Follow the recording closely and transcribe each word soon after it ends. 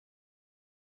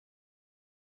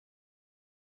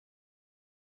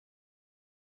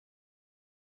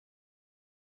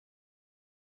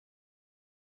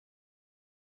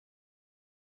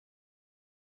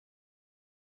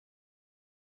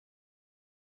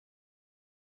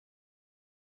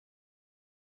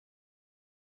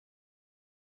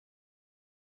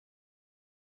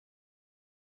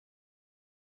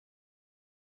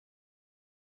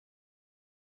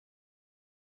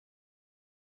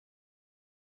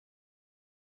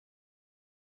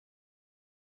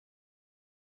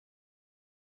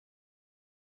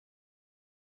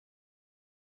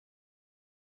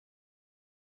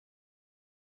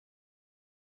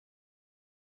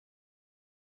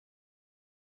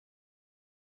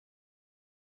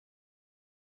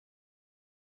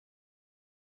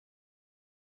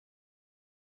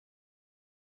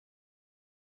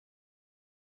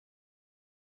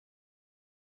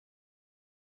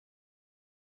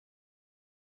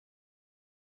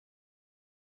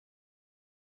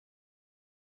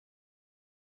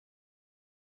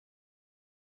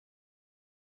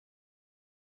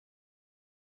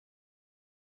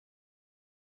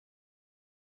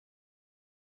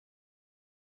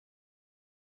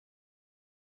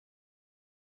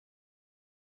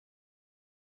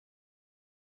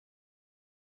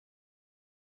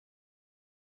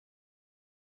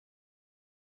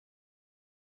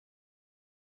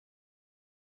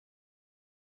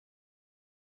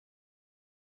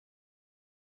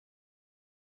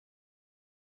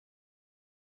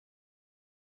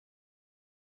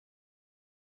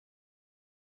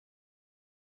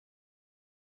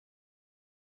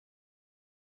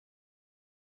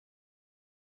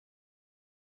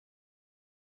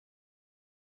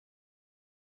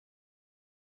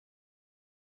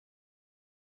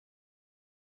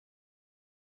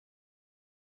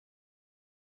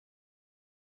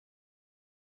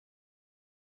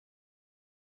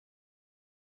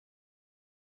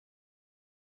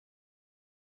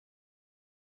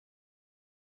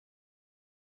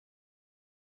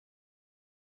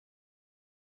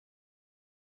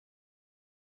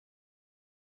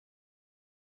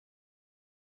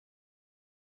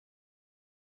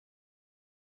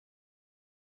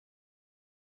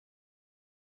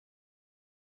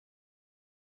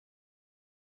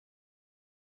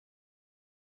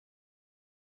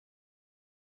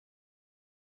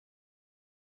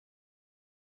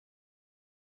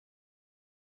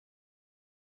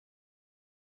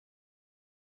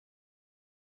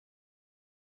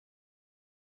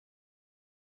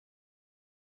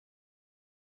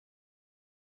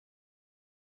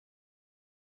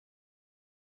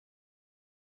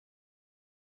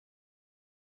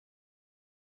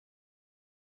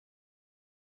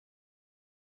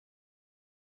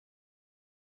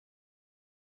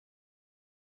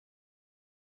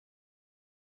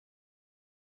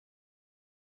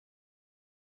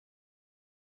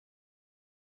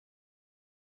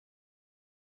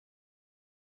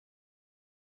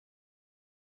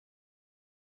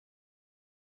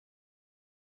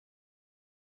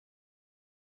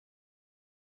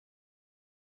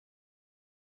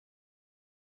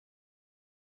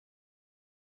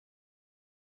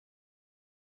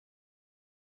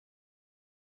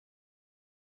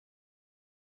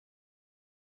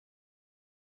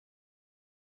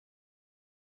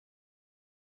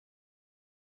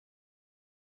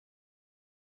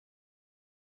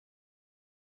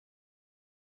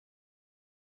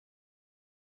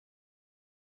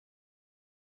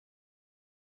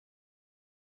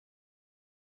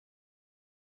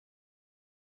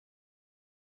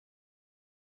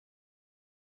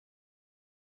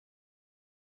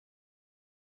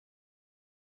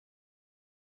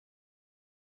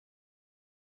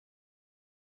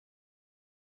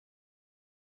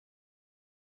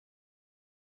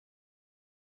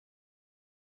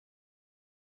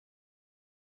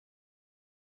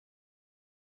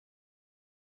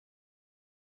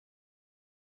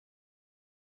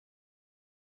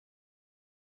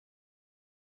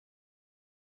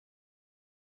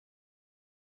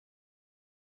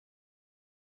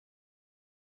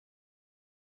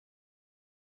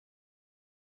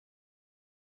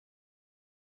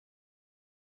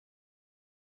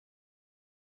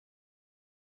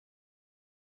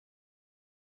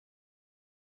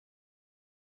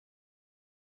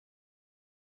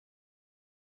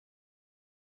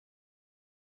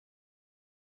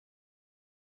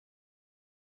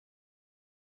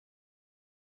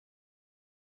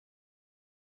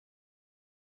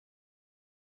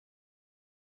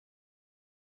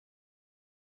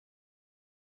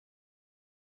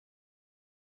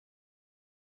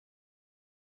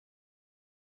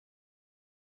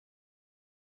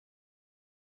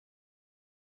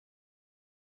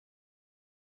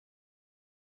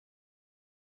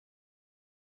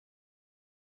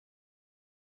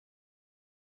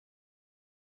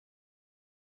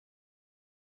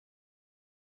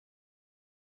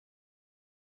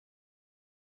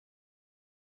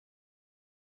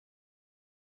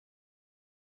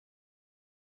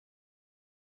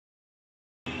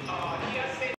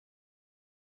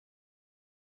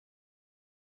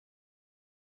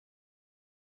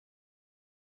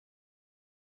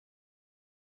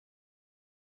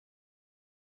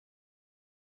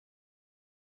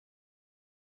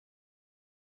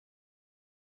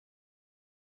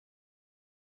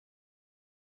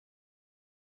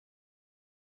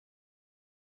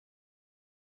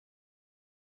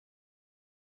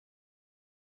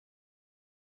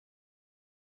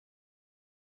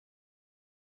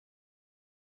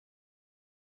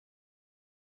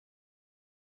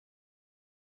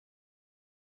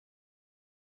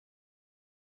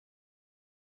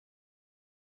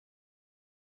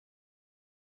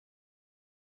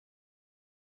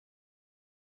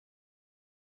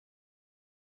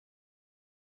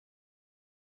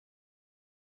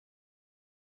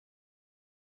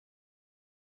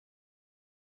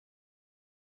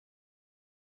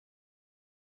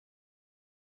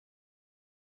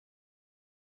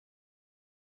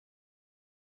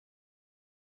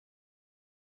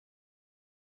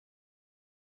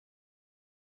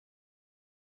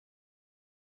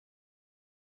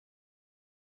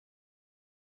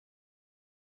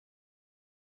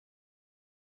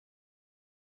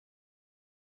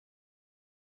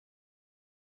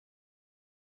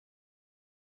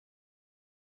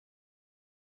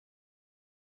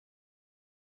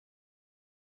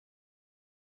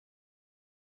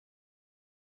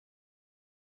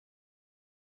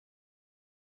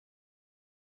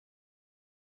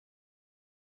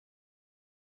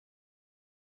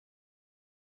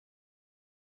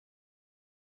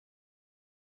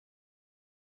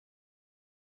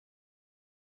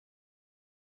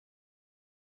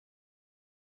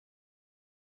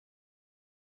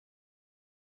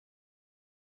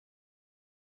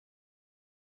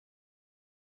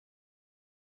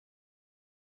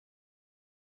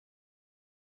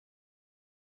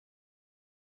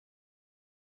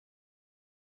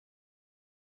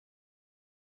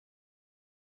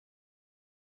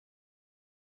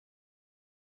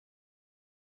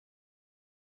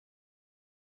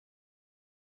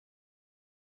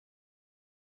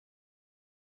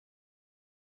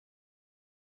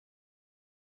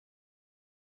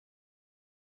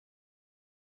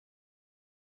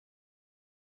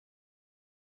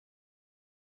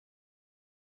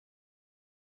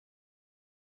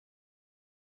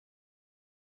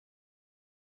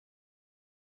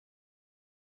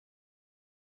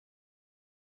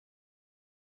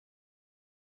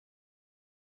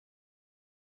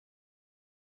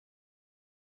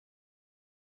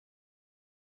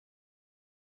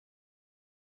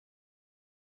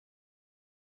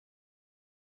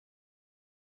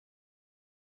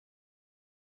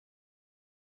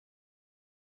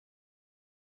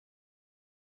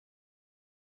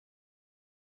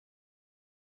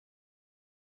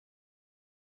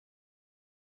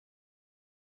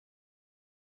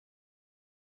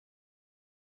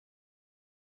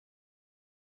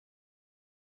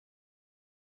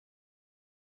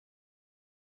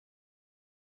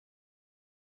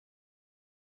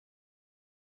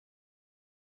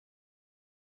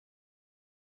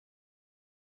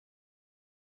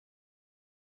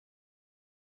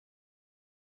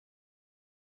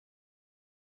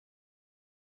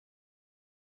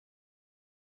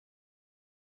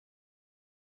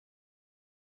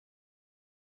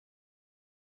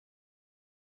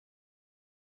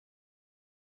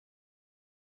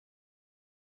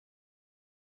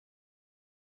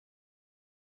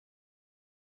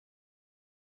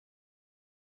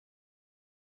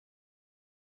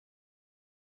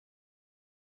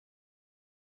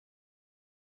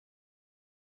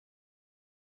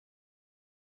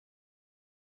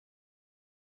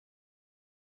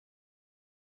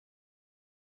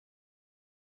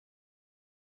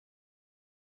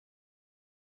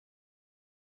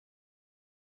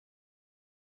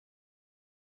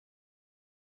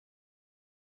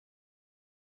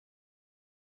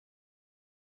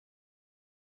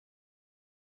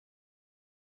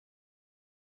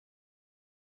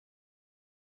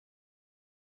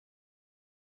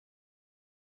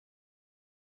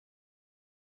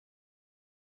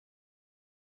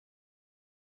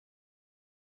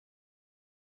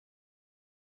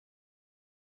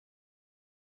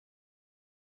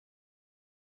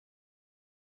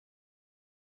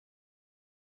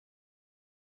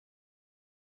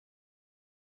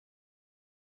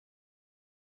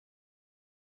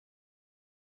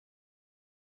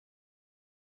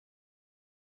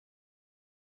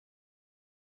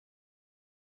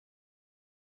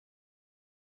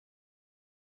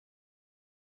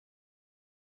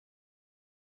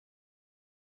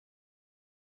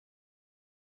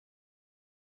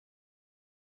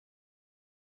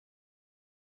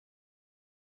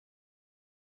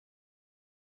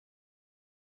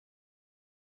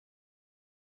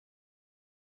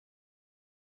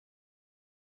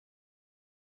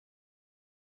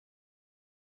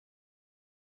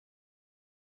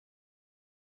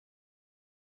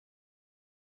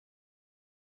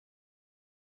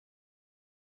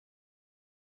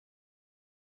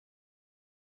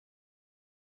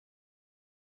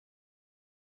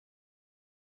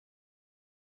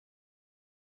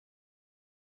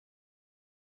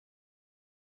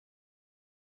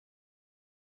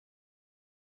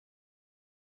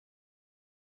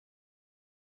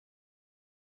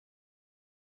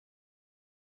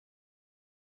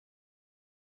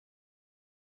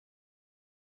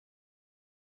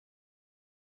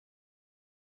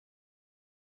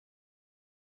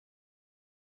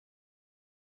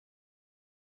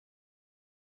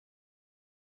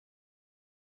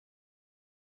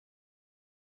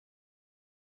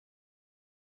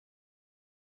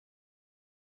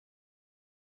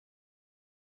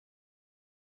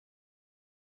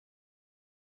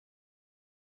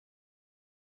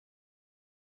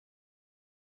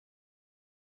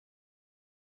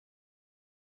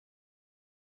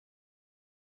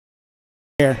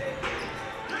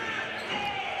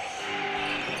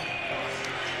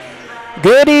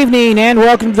Good evening and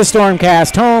welcome to the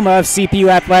Stormcast, home of CPU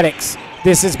Athletics.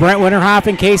 This is Brent Winterhoff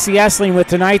and Casey Essling with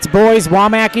tonight's boys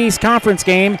Wamak East Conference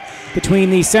game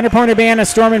between the Center Point Urbana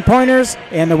Stormin' Pointers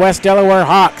and the West Delaware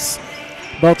Hawks.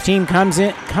 Both teams come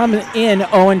in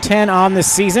 0-10 on the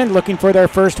season, looking for their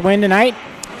first win tonight.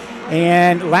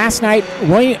 And last night,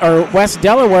 West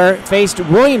Delaware faced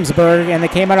Williamsburg, and they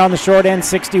came out on the short end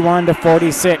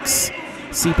 61-46.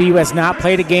 CPU has not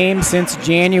played a game since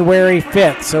January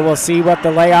 5th, so we'll see what the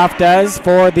layoff does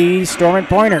for the Stormin'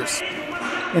 Pointers.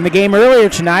 In the game earlier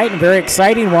tonight, a very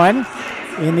exciting one.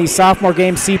 In the sophomore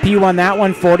game, CPU won that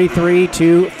one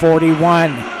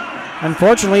 43-41.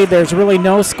 Unfortunately, there's really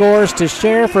no scores to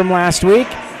share from last week.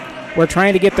 We're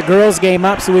trying to get the girls' game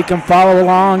up so we can follow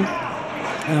along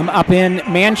up in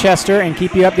Manchester and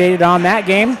keep you updated on that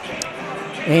game.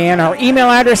 And our email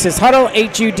address is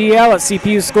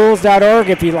huddle@cpuschools.org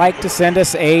if you'd like to send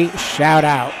us a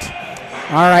shout-out.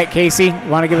 All right, Casey,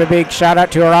 want to give a big shout-out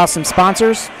to our awesome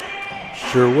sponsors?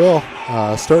 Sure will.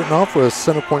 Starting off with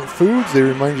Center Point Foods. They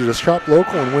remind you to shop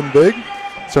local and win big.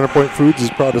 Center Point Foods is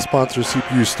proud to sponsor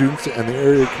CPU students and the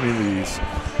area communities.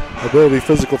 Ability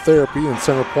Physical Therapy in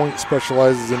Center Point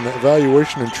specializes in the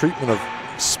evaluation and treatment of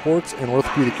sports and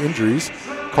orthopedic injuries.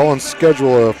 Call and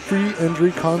schedule a free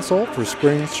injury consult for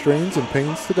sprains, strains, and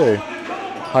pains today.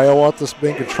 Hiawatha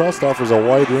Bank and Trust offers a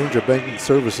wide range of banking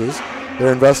services.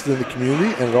 They're invested in the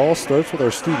community, and it all starts with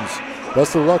our students.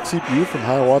 Best of luck, CPU, from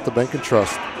Hiawatha Bank and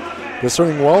Trust.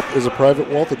 Discerning Wealth is a private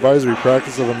wealth advisory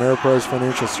practice of Ameriprise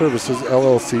Financial Services,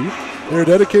 LLC. They are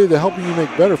dedicated to helping you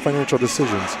make better financial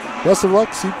decisions. Best of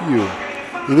luck, CPU.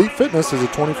 Elite Fitness is a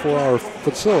 24-hour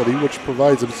facility which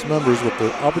provides its members with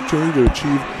the opportunity to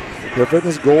achieve their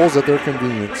fitness goals at their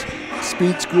convenience.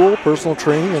 Speed School, personal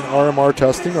training, and RMR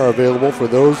testing are available for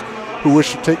those who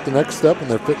wish to take the next step in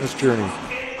their fitness journey.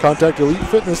 Contact Elite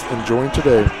Fitness and join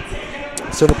today.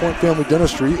 Center Point Family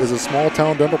Dentistry is a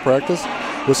small-town dental practice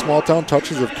with small-town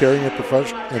touches of caring and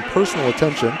personal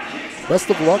attention. Best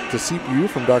of luck to CPU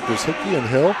from Drs. Hickey and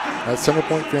Hill at Center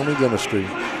Point Family Dentistry.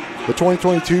 The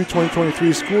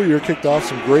 2022-2023 school year kicked off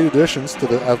some great additions to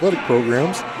the athletic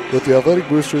programs, with the Athletic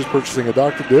Boosters purchasing a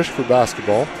Dr. Dish for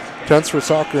basketball, tents for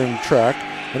soccer and track,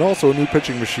 and also a new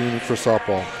pitching machine for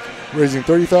softball, raising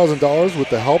 $30,000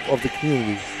 with the help of the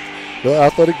community. The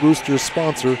Athletic Boosters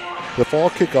sponsor the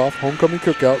fall kickoff, homecoming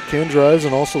cookout, canned drives,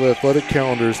 and also the athletic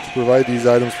calendars to provide these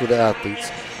items for the athletes.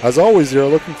 As always, they are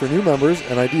looking for new members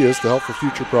and ideas to help for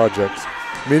future projects.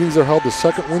 Meetings are held the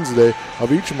second Wednesday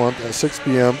of each month at 6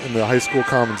 p.m. in the high school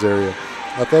commons area.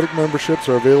 Athletic memberships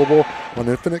are available on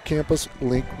the Infinite Campus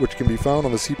link, which can be found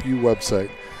on the CPU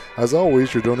website. As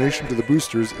always, your donation to the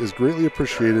boosters is greatly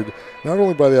appreciated, not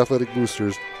only by the athletic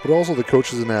boosters, but also the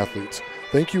coaches and athletes.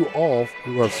 Thank you all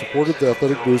who have supported the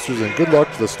athletic boosters, and good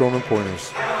luck to the Stormin'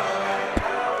 Pointers.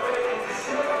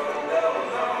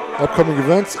 Upcoming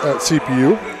events at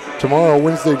CPU. Tomorrow,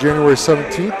 Wednesday, January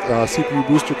 17th, CPU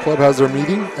Booster Club has their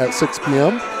meeting at 6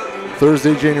 p.m.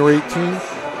 Thursday, January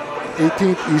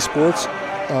 18th, eSports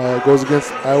goes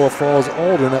against Iowa Falls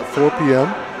Alden at 4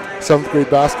 p.m. 7th grade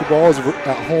basketball is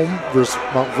at home versus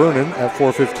Mount Vernon at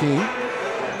 4:15.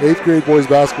 8th grade boys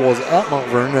basketball is at Mount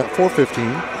Vernon at 4:15.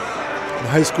 And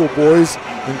high school boys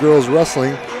and girls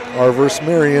wrestling are versus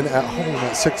Marion at home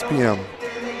at 6 p.m.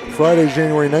 Friday,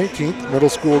 January 19th, middle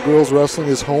school girls wrestling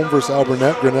is home versus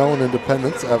Alburnett, Grinnell, and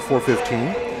Independence at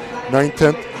 4:15.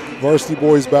 9th-10th varsity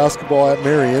boys basketball at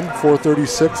Marion,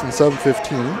 4:36 and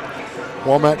 7:15.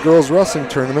 Walmart girls wrestling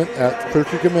tournament at Clear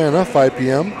Creek Amana, 5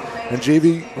 p.m. And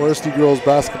JV varsity girls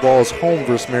basketball is home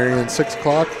versus Marion, 6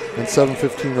 o'clock and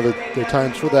 7:15 are the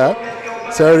times for that.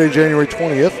 Saturday, January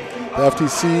 20th, the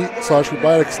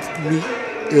FTC/robotics meet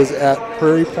is at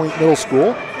Prairie Point Middle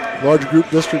School. Large group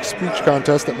district speech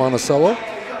contest at Monticello.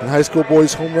 And high school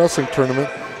boys home wrestling tournament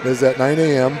is at 9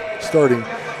 a.m. starting.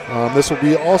 This will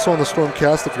be also on the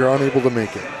Stormcast if you're unable to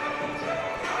make it.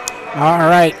 All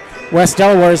right. West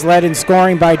Delaware is led in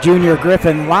scoring by junior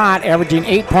Griffin Lott, averaging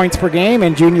 8 points per game,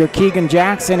 and junior Keegan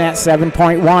Jackson at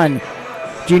 7.1.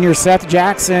 Junior Seth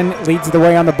Jackson leads the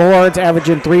way on the boards,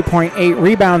 averaging 3.8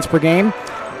 rebounds per game.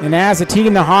 And as a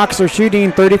team, the Hawks are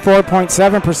shooting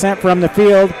 34.7% from the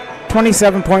field,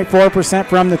 27.4%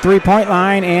 from the three-point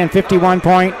line, and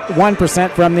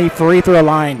 51.1% from the free throw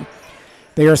line.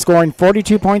 They are scoring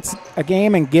 42 points a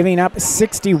game and giving up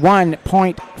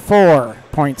 61.4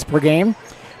 points per game.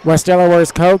 West Delaware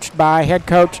is coached by head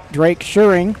coach Drake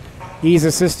Schuring. He's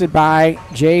assisted by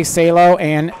Jay Salo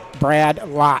and Brad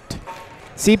Lott.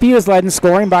 CPU is led in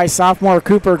scoring by sophomore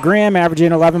Cooper Grimm,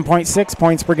 averaging 11.6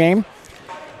 points per game.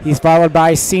 He's followed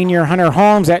by senior Hunter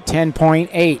Holmes at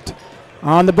 10.8.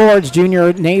 On the boards,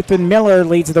 junior Nathan Miller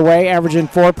leads the way, averaging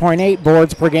 4.8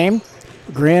 boards per game.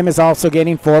 Grimm is also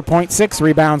getting 4.6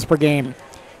 rebounds per game.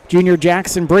 Junior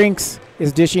Jackson Brinks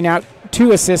is dishing out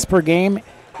 2 assists per game,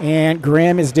 and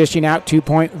Grimm is dishing out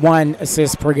 2.1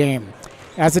 assists per game.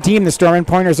 As a team, the Storm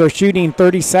Pointers are shooting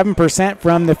 37%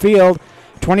 from the field,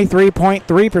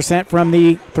 23.3% from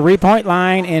the three-point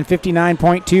line, and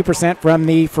 59.2% from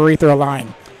the free throw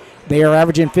line. They are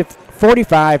averaging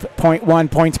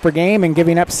 45.1 points per game and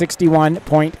giving up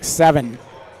 61.7.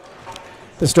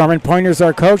 The Storm Pointers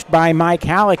are coached by Mike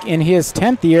Halleck in his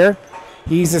 10th year.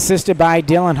 He's assisted by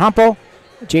Dylan Humple,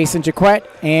 Jason Jaquette,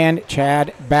 and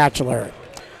Chad Batchelor.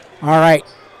 All right.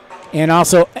 And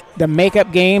also the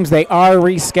makeup games, they are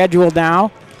rescheduled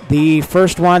now. The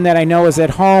first one that I know is at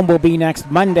home will be next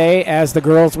Monday, as the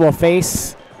girls will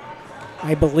face,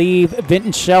 I believe,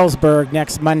 Vinton Shellsburg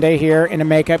next Monday here in a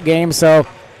makeup game. So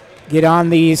get on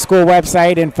the school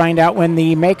website and find out when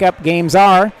the makeup games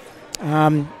are,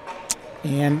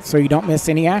 and so you don't miss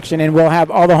any action. And we'll have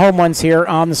all the home ones here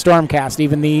on the Stormcast,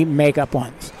 even the makeup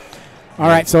ones. All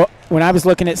right, so when I was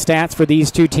looking at stats for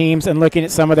these two teams and looking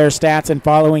at some of their stats in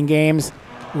following games,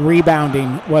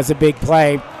 rebounding was a big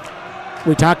play.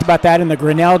 We talked about that in the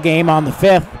Grinnell game on the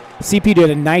 5th. CP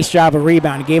did a nice job of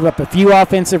rebounding. Gave up a few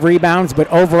offensive rebounds, but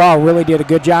overall really did a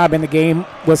good job, and the game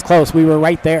was close. We were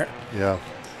right there. Yeah.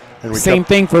 And Same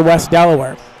thing for West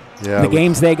Delaware. Yeah, the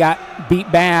games they got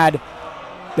beat bad,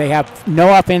 they have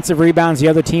no offensive rebounds. The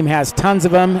other team has tons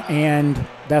of them, and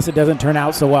thus it doesn't turn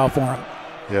out so well for them.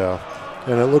 Yeah.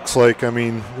 And it looks like, I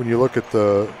mean, when you look at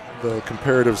the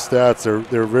comparative stats,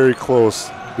 they're very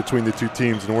close between the two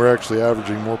teams, and we're actually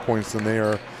averaging more points than they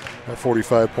are at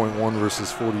 45.1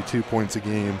 versus 42 points a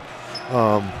game.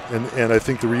 And I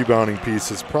think the rebounding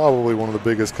piece is probably one of the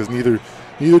biggest, because neither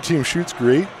team shoots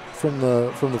great from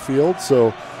the field.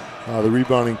 So the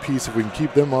rebounding piece, if we can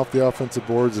keep them off the offensive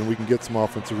boards and we can get some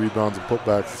offensive rebounds and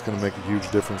putbacks, it's going to make a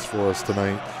huge difference for us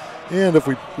tonight. And if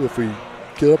we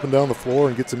get up and down the floor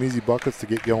and get some easy buckets to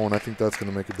get going, I think that's going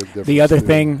to make a big difference. The other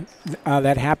thing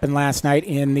that happened last night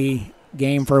in the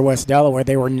game for West Delaware,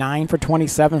 they were 9 for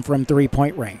 27 from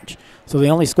three-point range. So they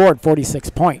only scored 46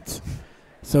 points.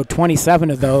 So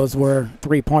 27 of those were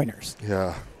three-pointers.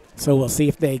 Yeah. So we'll see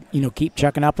if they, keep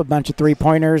chucking up a bunch of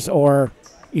three-pointers, or,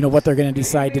 what they're going to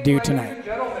decide to do tonight.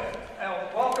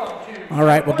 All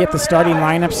right, we'll get the starting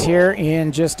lineups here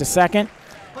in just a second.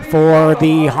 For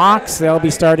the Hawks, they'll be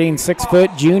starting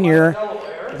 6-foot junior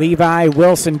Levi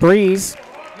Wilson Breeze,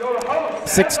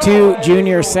 6'2"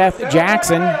 junior Seth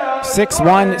Jackson,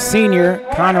 6'1" senior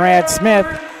Conrad Smith,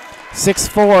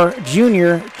 6'4"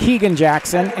 junior Keegan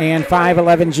Jackson, and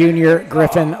 5'11" junior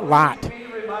Griffin Lott.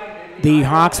 The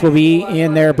Hawks will be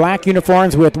in their black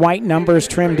uniforms with white numbers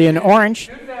trimmed in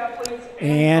orange.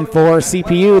 And for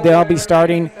CPU, they'll be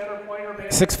starting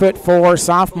 6'4"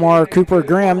 sophomore Cooper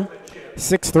Grimm,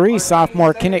 6'3"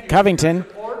 sophomore Kenneth Covington,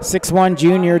 6'1"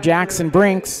 junior Jackson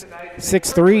Brinks,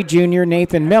 6'3" junior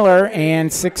Nathan Miller,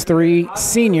 and 6'3"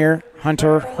 senior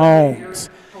Hunter Holmes.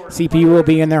 CPU will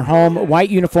be in their home white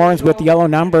uniforms with yellow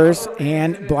numbers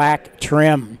and black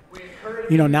trim.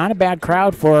 Not a bad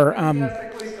crowd for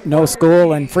no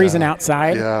school and freezing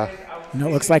outside. Yeah. It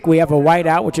looks like we have a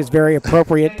whiteout, which is very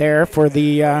appropriate there for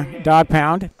the dog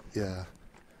pound. Yeah.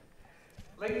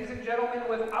 Ladies and gentlemen,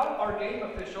 without our game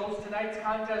officials, tonight's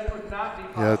contest would not be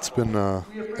possible. Yeah, it's been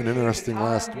an interesting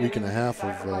last week and a half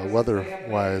of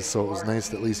weather-wise, so it was nice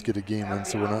to at least get a game in,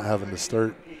 so we're not having to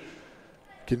start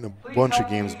getting a bunch of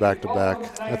games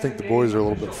back-to-back. I think the boys are a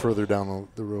little bit further down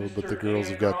the road, but the girls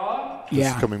have got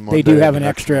this coming Monday. They do have an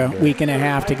extra week and a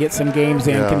half to get some games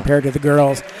in compared to the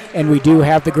girls, and we do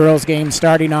have the girls' game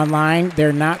starting online.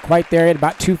 They're not quite there yet,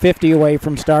 about 2:50 away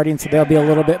from starting, so they'll be a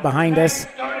little bit behind us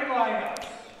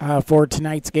for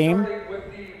tonight's game.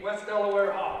 With the West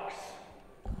Delaware Hawks.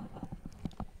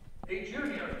 A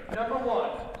junior, number 1,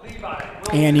 Levi.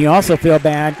 And you also feel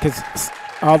bad because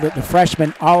all the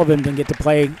freshmen, all of them didn't get to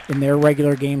play in their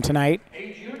regular game tonight.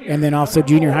 And then also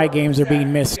junior high games are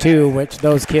being missed too, which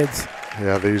those kids.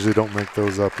 Yeah, they usually don't make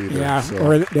those up either. Yeah, so.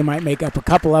 Or they might make up a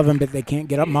couple of them, but they can't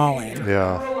get them all in.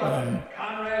 Yeah.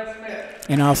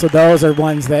 And also those are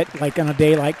ones that, like on a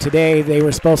day like today, they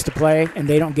were supposed to play, and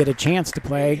they don't get a chance to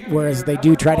play, whereas they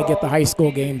do try to get the high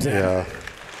school games in. Yeah.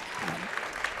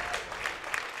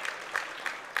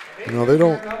 They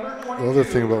don't. The other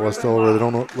thing about West Delaware, they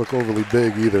don't look overly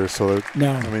big either. So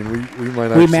no. I mean, we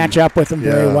might actually, match up with them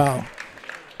very well.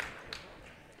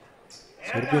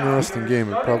 So it'll be an interesting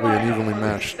game. It's probably an evenly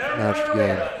matched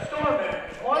game.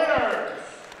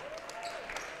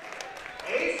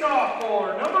 Ace off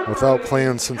Without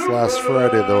playing since last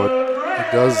Friday, though,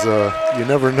 it does, you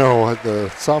never know. The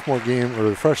sophomore game or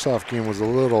the fresh soph game was a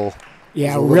little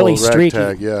really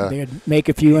streaky. Yeah. They'd make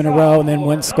a few in a row and then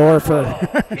wouldn't score for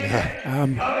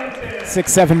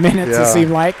 6-7 minutes, it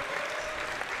seemed like.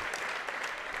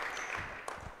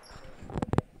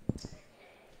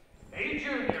 A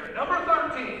junior, number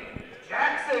 13,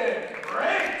 Jackson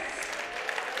Briggs.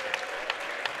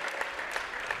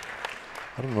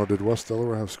 I don't know, did West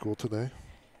Delaware have school today?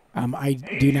 I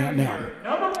do not know.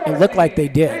 It looked like they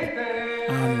did.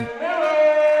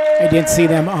 I didn't see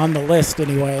them on the list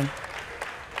anyway.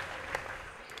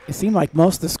 It seemed like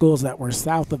most of the schools that were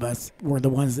south of us were the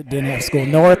ones that didn't have school.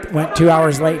 North went 2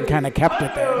 hours late and kind of kept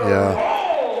it there. Yeah.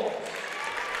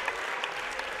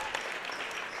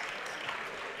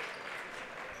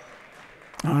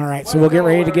 All right, so we'll get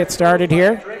ready to get started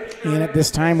here. And at this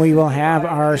time, we will have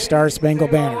our Star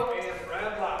Spangled Banner.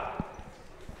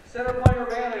 Center Point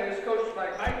Urbana is coached by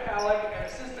Mike Halleck and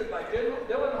assisted by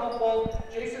Dylan Humboldt,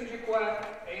 Jason Jaquette,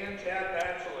 and Chad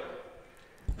Batchelor.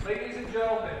 Ladies and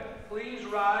gentlemen, please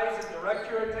rise and direct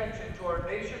your attention to our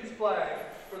nation's flag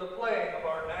for the playing of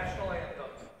our national anthem.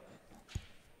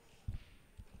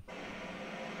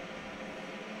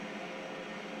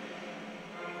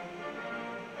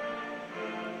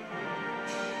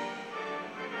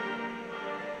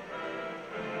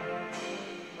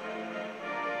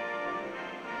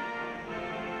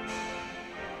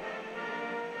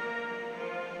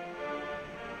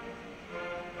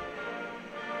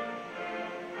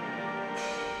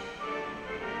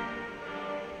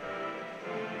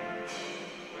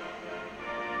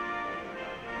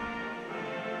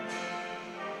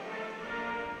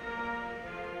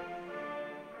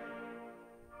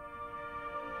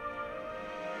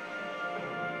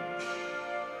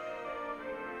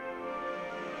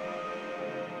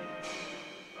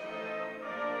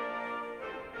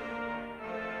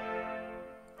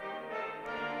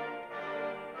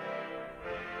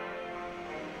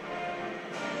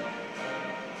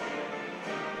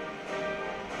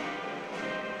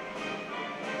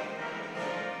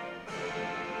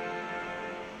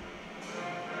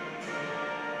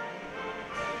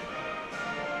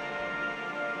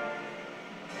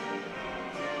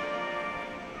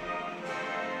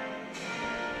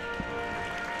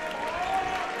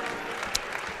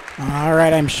 All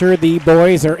right, I'm sure the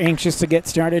boys are anxious to get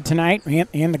started tonight,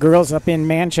 and the girls up in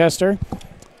Manchester.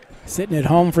 Sitting at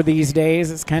home for these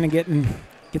days, it's kind of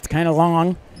gets kind of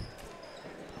long.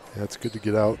 Yeah, it's good to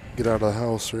get out of the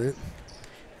house, right?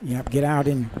 Yep, get out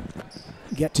and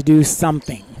get to do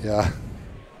something. Yeah.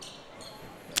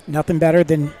 Nothing better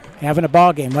than having a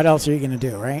ball game. What else are you going to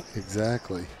do, right?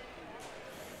 Exactly.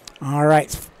 All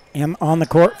right, and on the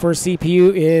court for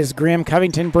CPU is Grimm,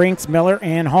 Covington, Brinks, Miller,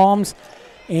 and Holmes.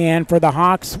 And for the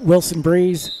Hawks, Wilson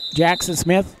Breeze, Jackson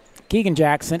Smith, Keegan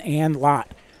Jackson, and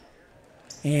Lott.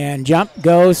 And jump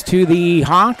goes to the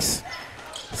Hawks.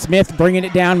 Smith bringing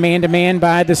it down man-to-man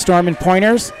by the Storm and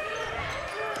Pointers.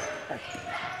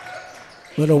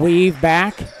 Little weave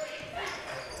back.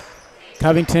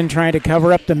 Covington trying to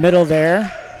cover up the middle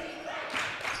there.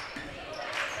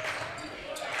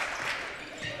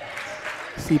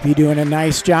 CP doing a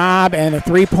nice job, and the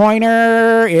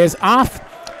three-pointer is off.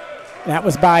 That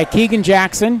was by Keegan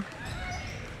Jackson.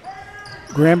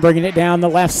 Grimm bringing it down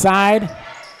the left side.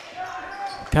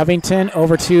 Covington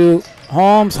over to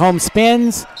Holmes. Holmes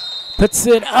spins, puts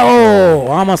it,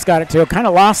 almost got it to. Kind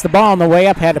of lost the ball on the way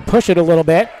up, had to push it a little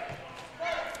bit.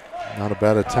 Not a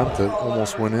bad attempt. It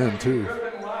almost went in, too.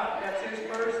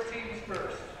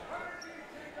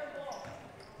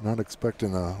 Not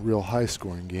expecting a real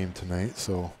high-scoring game tonight,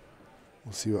 so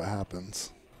we'll see what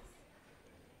happens.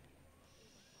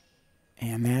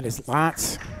 And that is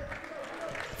Lott's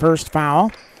first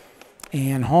foul.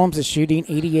 And Holmes is shooting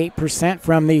 88%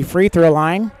 from the free throw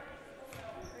line.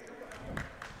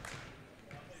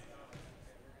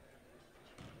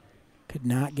 Could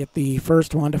not get the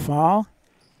first one to fall.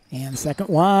 And the second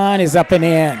one is up and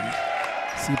in.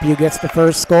 CPU gets the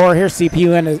first score here.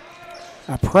 CPU in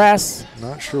a press.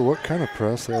 Not sure what kind of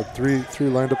press. They had three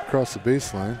lined up across the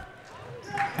baseline.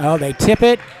 Oh, they tip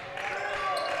it.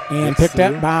 And picked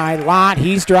up by Lott.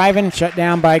 He's driving, shut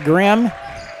down by Grimm.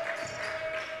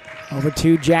 Over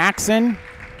to Jackson.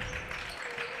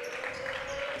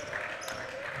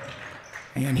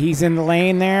 And he's in the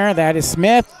lane there. That is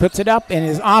Smith. Puts it up and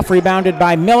is off, rebounded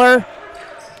by Miller.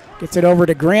 Gets it over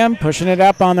to Grimm, pushing it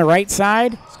up on the right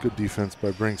side. It's good defense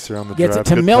by Brinks there on the Gets drive.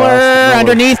 it to Miller,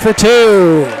 underneath for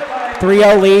two.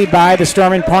 3-0 lead by the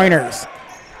Storm and Pointers.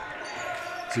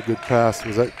 It's a good pass.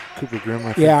 Was that Cooper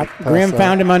Grimm? Yeah, Grimm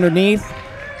found him underneath.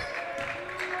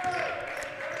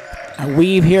 A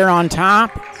weave here on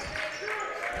top.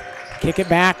 Kick it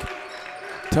back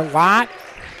to Lott.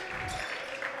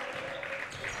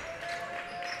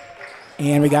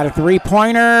 And we got a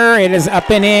three-pointer. It is up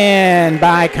and in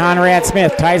by Conrad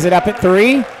Smith. Ties it up at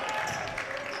 3.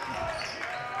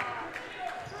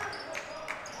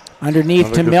 Underneath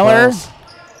Another to good Miller. pass.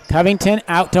 Covington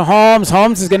out to Holmes.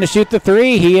 Holmes is going to shoot the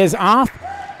 3. He is off.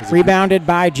 Rebounded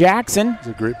by Jackson. It's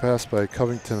a great pass by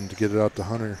Covington to get it out to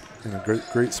Hunter. And a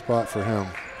great spot for him.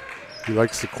 He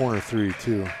likes the corner 3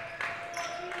 too.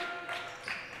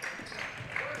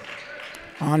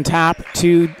 On top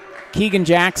to Keegan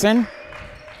Jackson.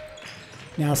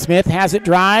 Now Smith has it,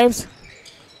 drives.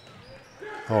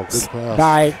 Oh, good pass.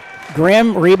 By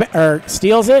Grimm,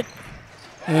 steals it.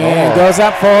 And goes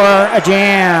up for a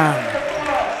jam.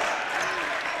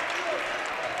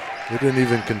 They didn't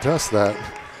even contest that.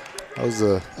 That was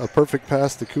a perfect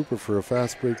pass to Cooper for a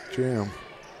fast break jam.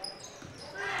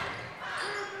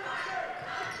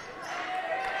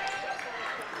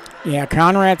 Yeah,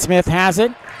 Conrad Smith has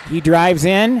it. He drives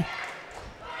in.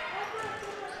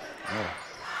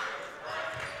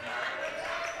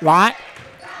 Lott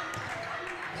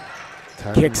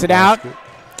kicks it out.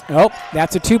 Oh,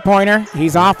 that's a 2-pointer.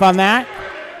 He's off on that.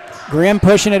 Grimm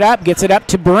pushing it up, gets it up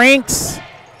to Brinks.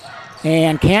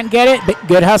 And can't get it, but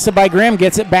good hustle by Grimm,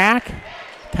 gets it back.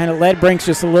 Kind of led Brinks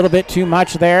just a little bit too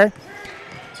much there.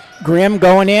 Grimm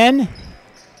going in.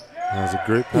 That was a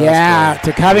great pass. Yeah,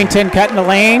 to Covington cutting the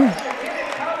lane.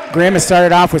 Grimm has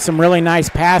started off with some really nice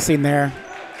passing there.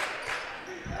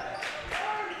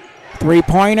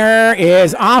 Three-pointer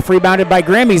is off, rebounded by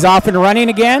Grimm. He's off and running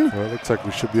again. Well, it looks like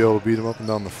we should be able to beat him up and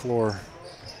down the floor.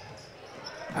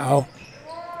 Oh.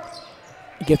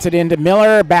 Gets it into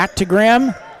Miller, back to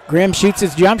Grimm. Grimm shoots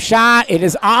his jump shot. It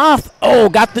is off. Oh,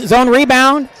 got his own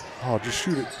rebound. Oh, just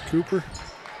shoot it, Cooper.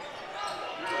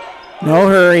 No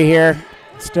hurry here.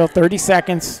 Still 30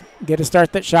 seconds. Get to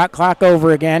start that shot clock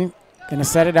over again. Going to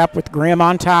set it up with Grimm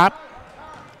on top.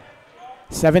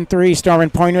 7-3, Storm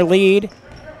and Pointer lead.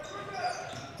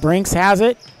 Brinks has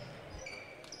it.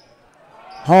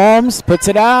 Holmes puts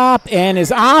it up and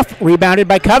is off. Rebounded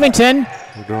by Covington.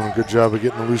 We're doing a good job of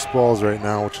getting the loose balls right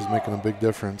now, which is making a big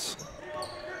difference.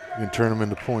 You can turn them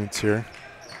into points here.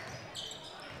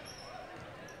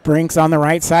 Brinks on the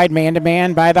right side,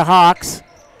 man-to-man by the Hawks.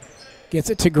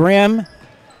 Gets it to Grimm.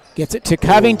 Gets it to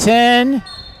Covington.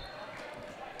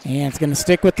 And it's going to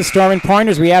stick with the Storm and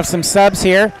Pointers. We have some subs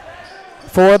here.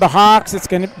 For the Hawks, it's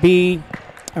going to be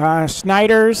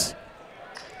Snyder's,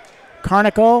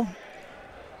 Carnicle,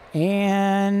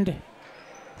 and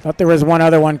I thought there was one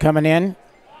other one coming in.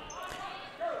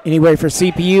 Anyway, for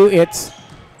CPU, it's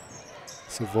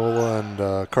Savola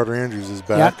and Carter Andrews is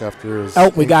back after his. Oh,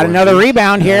 we got another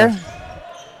rebound here.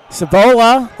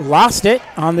 Savola lost it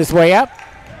on this way up.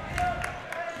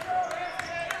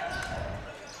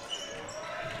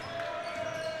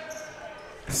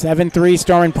 (7-3)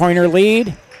 Storm and Pointer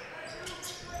lead.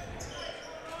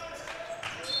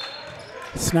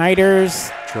 Snyder's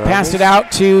passed it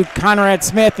out to Conrad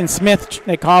Smith, and Smith,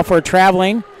 they call for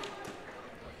traveling.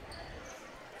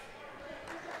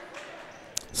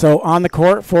 So on the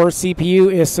court for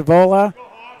CPU is Savola,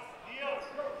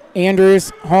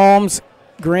 Andrews, Holmes,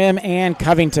 Grimm, and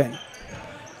Covington.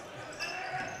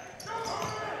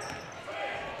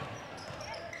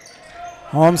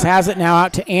 Holmes has it now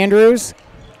out to Andrews.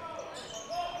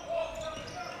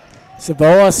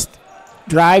 Savola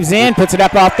drives in, puts it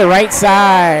up off the right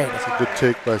side. That's a good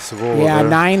take by Savola. Yeah,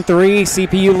 9-3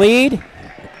 CPU lead.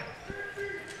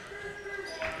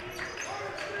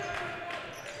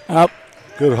 Up.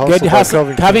 Good hustle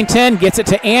by Covington gets it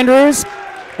to Andrews.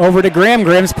 Over to Grimm.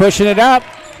 Grimm's pushing it up.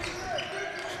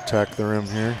 Attack the rim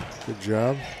here. Good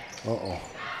job. Uh-oh.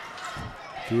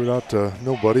 Threw it out to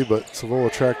nobody, but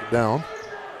Savola tracked it down.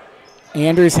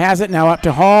 Andrews has it now up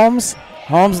to Holmes.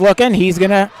 Holmes looking. He's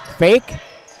going to fake.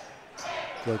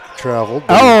 Like traveled.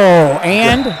 Oh,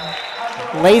 and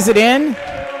lays it in.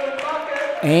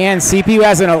 And CPU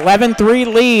has an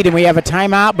 11-3 lead, and we have a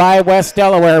timeout by West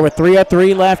Delaware with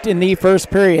 3:03 left in the first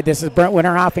period. This is Brent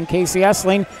Winterhoff and Casey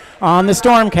Essling on the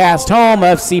Stormcast, home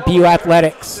of CPU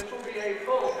Athletics.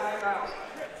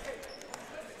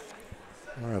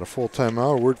 All right, a full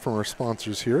timeout. A word from our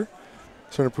sponsors here.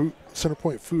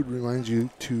 Centerpoint Food reminds you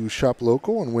to shop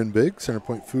local and win big.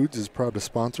 Centerpoint Foods is proud to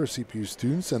sponsor CPU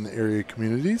students and the area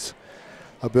communities.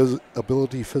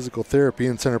 Ability Physical Therapy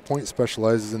in Centerpoint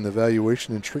specializes in the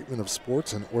evaluation and treatment of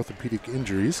sports and orthopedic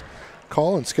injuries.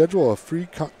 Call and schedule a free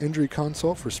injury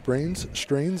consult for sprains,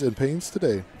 strains, and pains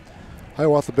today.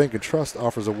 Hiawatha Bank and Trust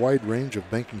offers a wide range of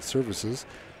banking services.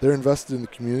 They're invested in the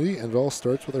community, and it all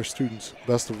starts with our students.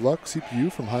 Best of luck,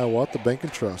 CPU from Hiawatha Bank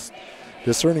and Trust.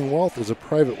 Discerning Wealth is a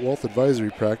private wealth advisory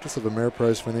practice of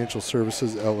Ameriprise Financial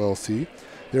Services, LLC.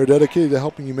 They are dedicated to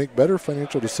helping you make better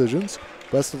financial decisions.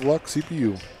 Best of luck,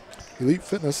 CPU. Elite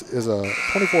Fitness is a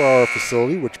 24-hour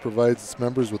facility which provides its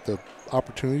members with the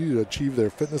opportunity to achieve their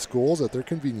fitness goals at their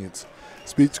convenience.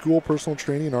 Speed School, personal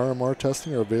training, and RMR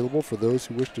testing are available for those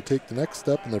who wish to take the next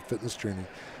step in their fitness journey.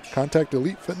 Contact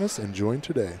Elite Fitness and join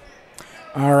today.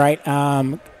 All right.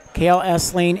 Kale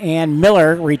Essling and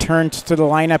Miller returned to the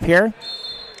lineup here.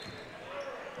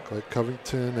 Like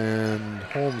Covington and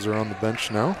Holmes are on the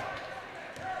bench now.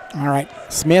 All right.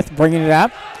 Smith bringing it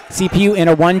up. CPU in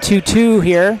a 1-2-2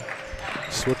 here.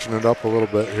 Switching it up a little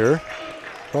bit here.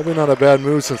 Probably not a bad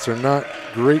move since they're not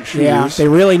great shooters. Yeah, they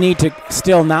really need to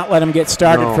still not let them get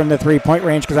started from the three-point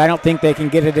range because I don't think they can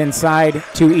get it inside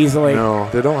too easily. No,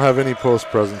 they don't have any post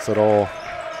presence at all.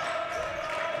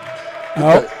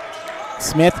 Oh,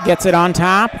 Smith gets it on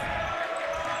top.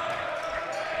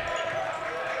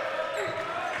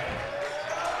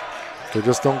 They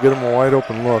just don't get him a wide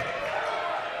open look.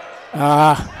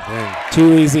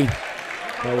 Too easy.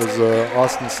 That was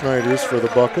Austin Snyder's for the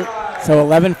bucket. So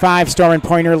 11-5 Storm and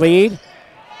Pointer lead.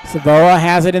 Savoa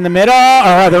has it in the middle,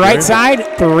 or the right side,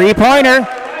 three-pointer.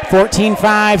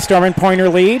 14-5 Storm and Pointer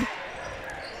lead.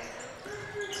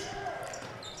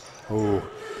 Oh,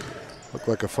 looked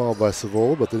like a foul by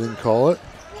Savola, but they didn't call it.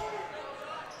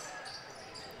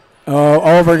 Oh,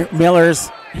 over Miller's.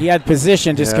 He had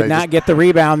position, just could not get the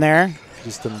rebound there.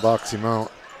 Just didn't box him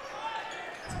out.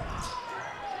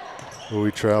 Oh,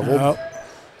 he traveled.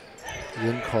 He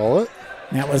didn't call it.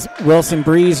 That was Wilson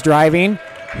Breeze driving.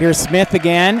 Here's Smith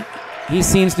again. He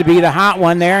seems to be the hot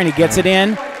one there, and he gets it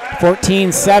in.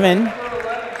 14-7.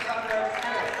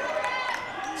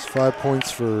 It's 5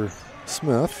 points for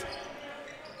Smith.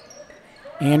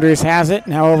 Andrews has it.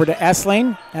 Now over to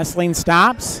Essling. Essling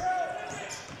stops.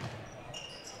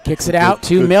 Kicks it out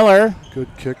to Miller. Good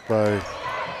kick by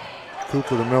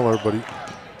Cooper to Miller, but he...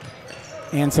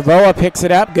 And Savoa picks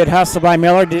it up. Good hustle by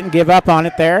Miller. Didn't give up on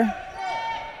it there.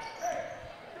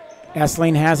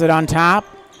 Essling has it on top.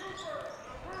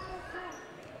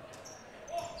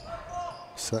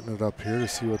 Setting it up here to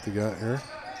see what they got here.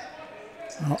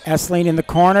 Oh, Essling in the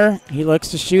corner. He looks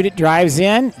to shoot it. Drives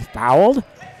in. Fouled.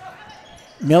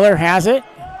 Miller has it.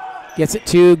 Gets it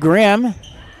to Grimm.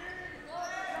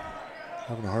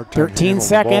 Having a hard time 13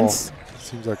 seconds.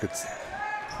 Seems like it's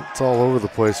all over the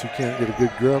place. You can't get a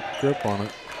good grip on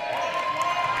it.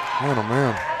 Man, oh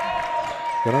man.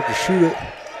 Gonna have to shoot it.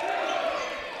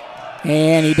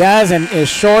 And he does, and is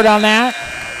short on that.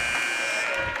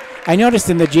 I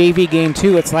noticed in the JV game,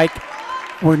 too, it's like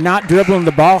we're not dribbling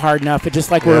the ball hard enough. It's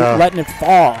just like we're letting it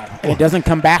fall, and it doesn't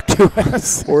come back to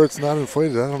us. Or it's not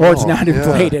inflated. I don't know. Or it's not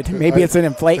inflated. Maybe it's an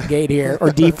inflate gate here, or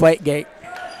deflate gate.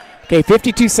 Okay,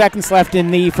 52 seconds left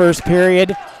in the first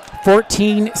period.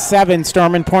 14-7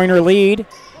 Storm and Pointer lead.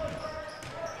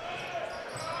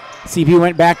 CP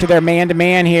went back to their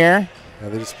man-to-man here. Yeah,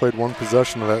 they just played one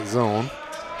possession of that zone.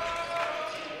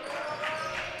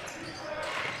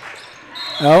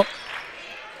 Oh,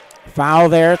 foul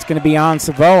there. It's going to be on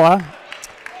Savoa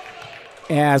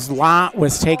as Lott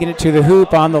was taking it to the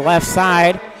hoop on the left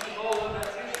side.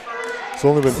 It's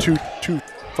only been two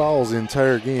fouls the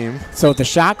entire game. So the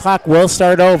shot clock will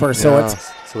start over. So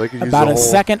it's they can use about a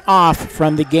second off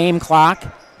from the game clock.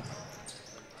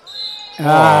 Oh,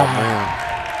 man.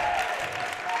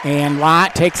 And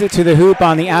Lott takes it to the hoop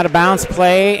on the out-of-bounds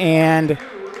play and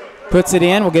puts it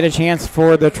in. We'll get a chance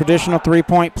for the traditional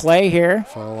three-point play here.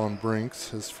 Foul on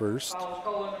Brinks, his first. Foul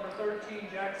call on number 13,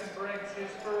 Jackson Brinks, his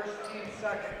first, team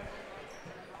second.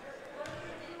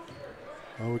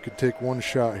 Well, we could take one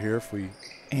shot here if we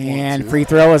And free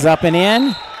throw is up and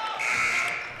in.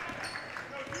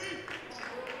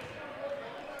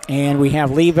 And we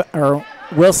have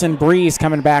Wilson Breeze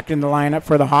coming back in the lineup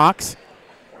for the Hawks.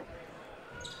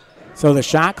 So the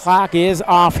shot clock is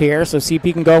off here, so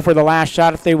CP can go for the last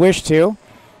shot if they wish to.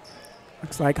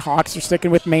 Looks like Hawks are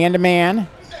sticking with man-to-man.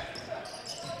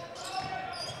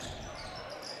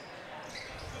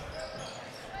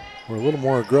 We're a little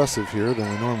more aggressive here than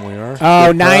we normally are. Oh,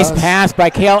 Good nice pass by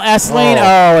Kale Essling.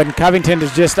 Oh, and Covington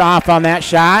is just off on that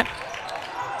shot.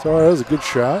 So that was a good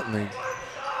shot, and they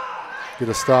get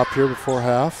a stop here before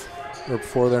half, or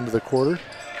before the end of the quarter.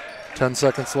 10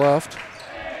 seconds left.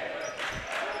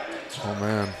 Oh,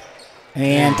 man.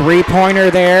 And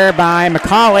three-pointer there by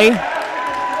McCauley.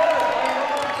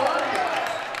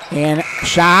 And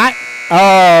shot.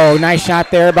 Oh, nice shot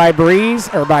there by Breeze,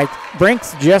 or by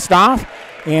Brinks, just off.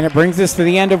 And it brings us to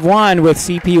the end of one with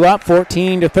CPU up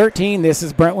 14-13. This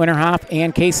is Brent Winterhoff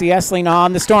and Casey Essling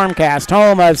on the Stormcast,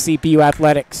 home of CPU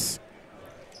Athletics.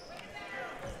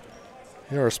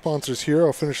 Yeah, our sponsors here.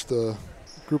 I'll finish the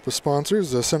group of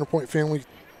sponsors. Centerpoint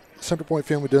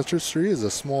Family Dentistry is a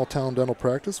small-town dental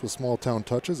practice with small-town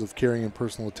touches of caring and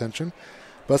personal attention.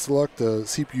 Best of luck to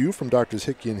CPU from Drs.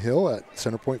 Hickey and Hill at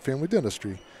Centerpoint Family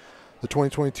Dentistry. The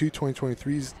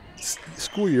 2022-2023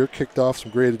 school year kicked off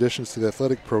some great additions to the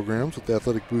athletic programs, with the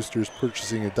athletic boosters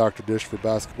purchasing a Dr. Dish for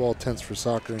basketball, tents for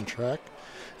soccer and track,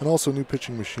 and also a new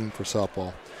pitching machine for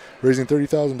softball. Raising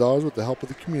 $30,000 with the help of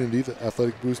the community, the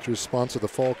athletic boosters sponsor the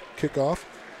fall kickoff,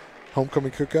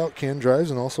 homecoming cookout, can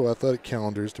drives, and also athletic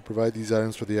calendars to provide these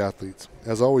items for the athletes.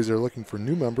 As always, they're looking for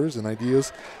new members and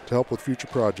ideas to help with future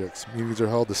projects. Meetings are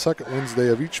held the second Wednesday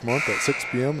of each month at 6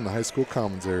 p.m. in the high school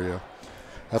commons area.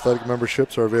 Athletic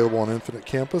memberships are available on Infinite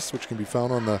Campus, which can be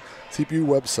found on the CPU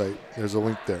website. There's a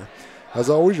link there. As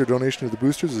always, your donation to the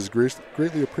boosters is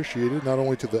greatly appreciated, not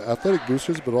only to the athletic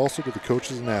boosters, but also to the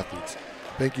coaches and athletes.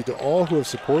 Thank you to all who have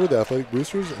supported the athletic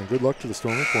boosters, and good luck to the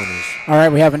Storm Pointers. All right,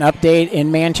 we have an update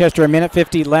in Manchester. A minute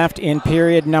 50 left in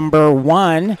period number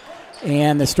 1,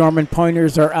 and the Storm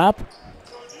Pointers are up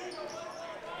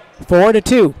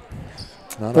 4-2.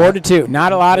 4-2.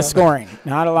 Not a lot of scoring.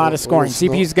 Not a lot of scoring.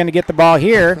 CPU's going to get the ball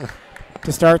here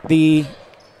to start the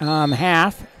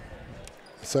half.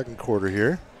 Second quarter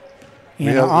here.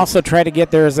 And I'll also try to get,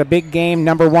 there's a big game,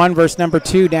 number 1 versus number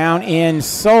 2 down in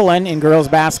Solon in girls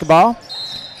basketball.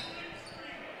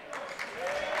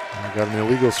 I got an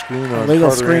illegal screen on illegal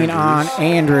Carter screen Andrews. on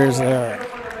Andrews there.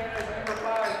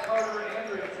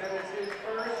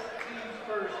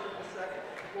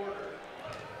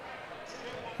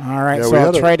 All right, so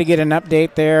I'll try to get an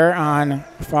update there on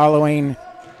following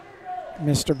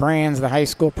Mr. Brands, the high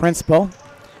school principal.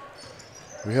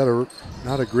 We had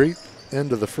not a great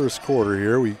end of the first quarter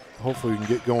here. Hopefully we can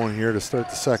get going here to start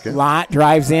the second. Lott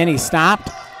drives in, he stopped.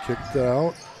 Kicked it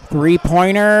out.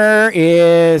 Three-pointer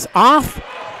is off.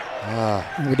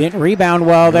 We didn't rebound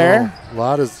well there.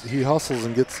 Lott he hustles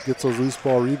and gets those loose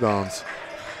ball rebounds.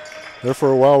 There for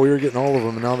a while we were getting all of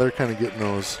them, and now they're kind of getting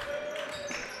those.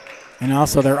 And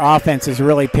also their offense is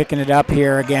really picking it up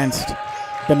here against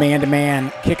the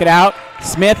man-to-man. Kick it out.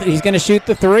 Smith, he's going to shoot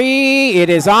the three. It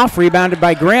is off, rebounded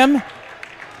by Grimm.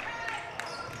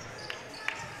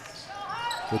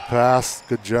 Good pass,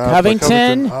 good job.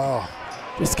 Covington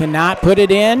just cannot put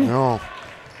it in. No,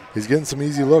 he's getting some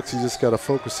easy looks. He's just got to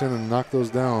focus in and knock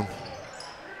those down.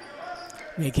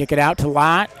 They kick it out to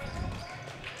Lott.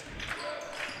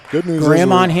 Good news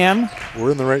Grimm on him. We're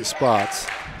in the right spots.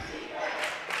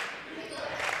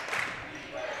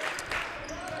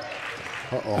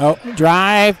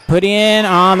 Drive put in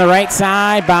on the right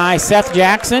side by Seth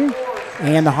Jackson.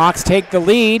 And the Hawks take the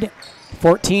lead,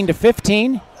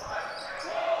 14-15.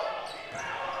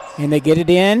 And they get it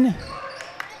in.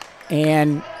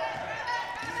 And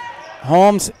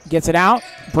Holmes gets it out.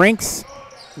 Brinks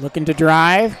looking to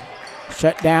drive.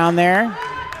 Shut down there.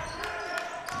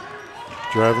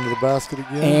 Driving to the basket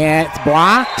again. And it's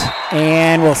blocked.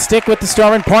 And we'll stick with the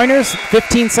Storm Pointers.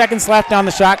 15 seconds left on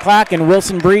the shot clock. And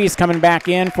Wilson Breeze coming back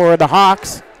in for the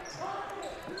Hawks.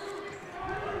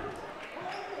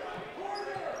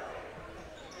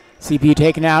 CPU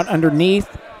taken out underneath.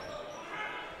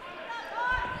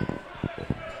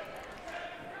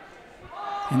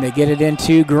 And they get it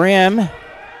into Grimm.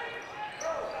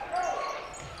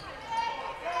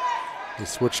 They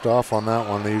switched off on that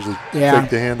one. They usually take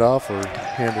the hand off or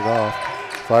hand it off.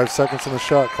 5 seconds on the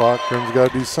shot clock. Grimm's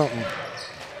got to do something.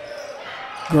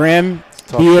 Grimm,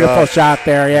 beautiful shot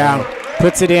there,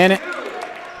 Puts it in.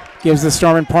 Gives the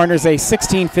Storm Pointers a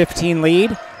 16-15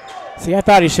 lead. See, I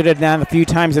thought he should have done a few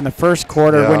times in the first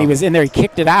quarter when he was in there. He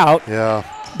kicked it out. Yeah.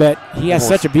 But he has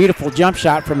such a beautiful jump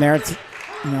shot from there. It's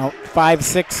 5,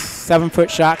 6, 7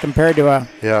 foot shot compared to a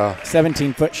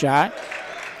 17-foot shot.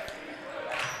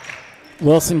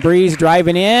 Wilson Breeze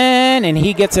driving in, and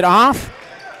he gets it off.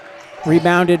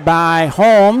 Rebounded by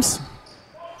Holmes.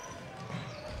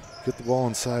 Get the ball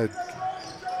inside.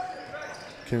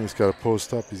 Kimmy's got to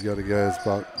post up. He's got a guy that's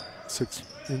about 6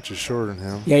 inches shorter than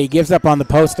him. Yeah, he gives up on the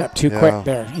post up too quick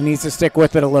there. He needs to stick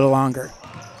with it a little longer.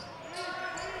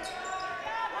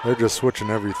 They're just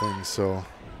switching everything, so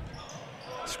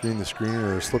screen the screen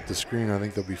or slip the screen, I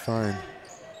think they'll be fine.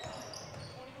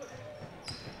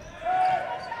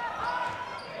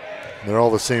 They're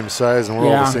all the same size, and we're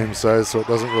all the same size, so it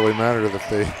doesn't really matter if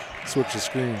they switch the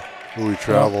screen. We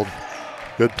traveled.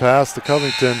 Good pass to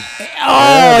Covington.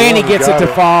 And he gets it to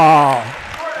fall.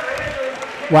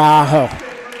 Wow.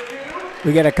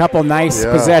 We get a couple nice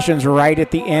possessions right at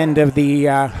the end of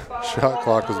the shot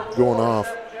clock was going off.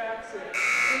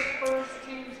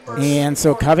 And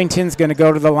so Covington's going to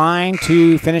go to the line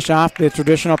to finish off the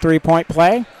traditional three-point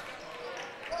play.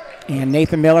 And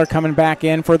Nathan Miller coming back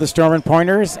in for the Storm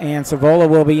Pointers, and Savola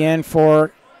will be in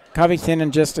for Covington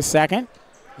in just a second.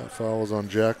 That foul was on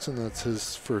Jackson. That's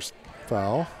his first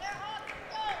foul.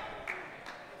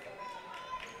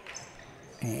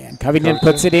 And Covington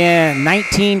puts it in.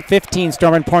 19-15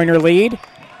 Storm Pointer lead.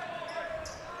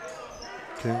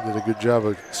 Kent did a good job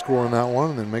of scoring that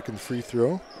one and then making the free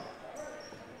throw.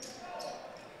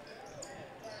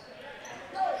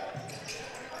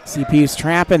 CPU's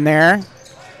trapping there.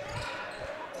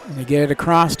 And they get it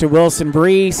across to Wilson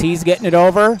Breeze. He's getting it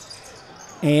over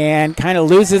and kind of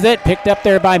loses it. Picked up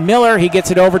there by Miller. He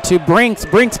gets it over to Brinks.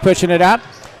 Brinks pushing it up.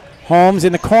 Holmes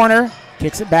in the corner.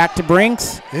 Kicks it back to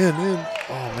Brinks. In.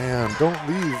 Oh, man, don't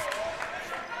leave.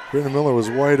 Brandon Miller was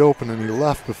wide open, and he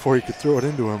left before he could throw it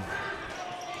into him.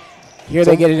 Here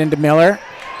they get it into Miller.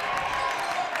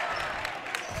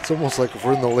 It's almost like if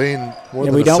we're in the lane more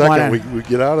Yeah, than we a don't second, we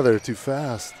get out of there too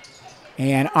fast.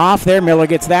 And off there, Miller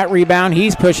gets that rebound.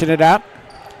 He's pushing it up.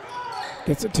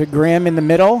 Gets it to Grimm in the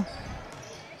middle.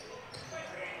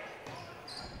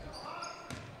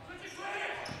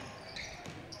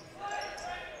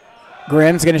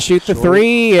 Grimm's going to shoot the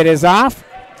three. It is off.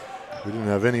 We didn't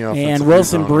have any offensive And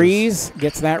Wilson rebounders. Breeze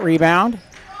gets that rebound.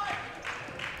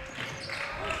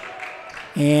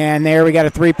 And there we got a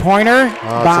three-pointer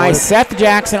by Seth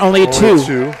Jackson, only a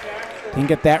two. Didn't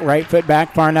get that right foot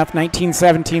back far enough.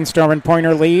 19-17 Storm and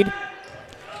Pointer lead.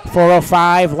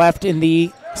 4:05 left in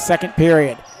the second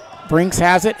period. Brinks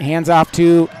has it, hands off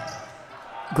to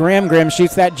Grimm. Grimm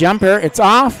shoots that jumper. It's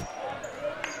off.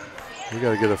 We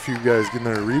got to get a few guys getting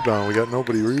there to rebound. We got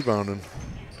nobody rebounding.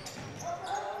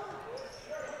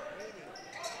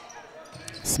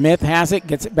 Smith has it,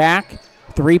 gets it back.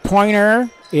 Three-pointer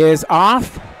is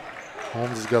off.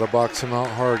 Holmes has got to box him out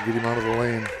hard, get him out of the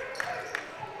lane.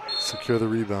 Secure the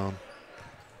rebound.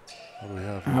 What do we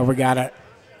have here? We got a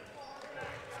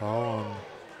Foul on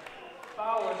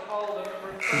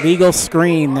legal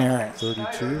screen there.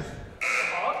 32.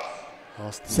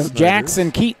 So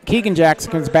Jackson, Keegan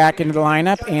Jackson comes back into the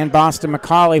lineup, and Boston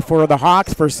McCauley for the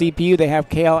Hawks. For CPU, they have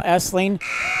Kale Essling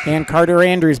and Carter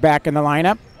Andrews back in the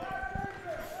lineup.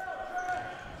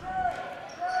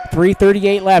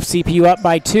 3:38 left, CPU up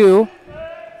by 2.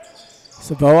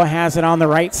 Savoa has it on the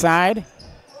right side.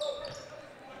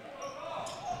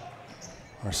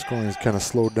 Our scoring is kind of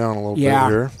slowed down a little bit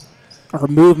here. Our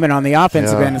movement on the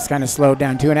offensive end is kind of slowed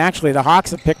down too, and actually the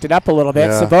Hawks have picked it up a little bit.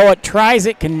 Yeah. Savoa tries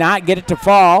it, cannot get it to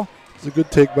fall. It's a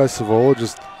good take by Savola,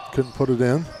 just couldn't put it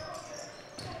in.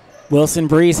 Wilson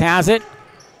Breeze has it,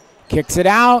 kicks it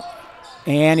out,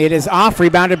 and it is off,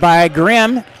 rebounded by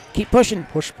Grimm. Keep pushing.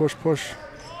 Push.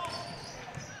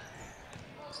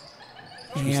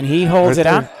 And he holds it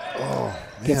up. Oh,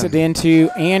 gets it into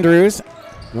Andrews.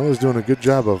 Miller's doing a good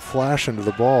job of flashing to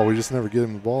the ball. We just never get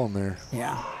him the ball in there.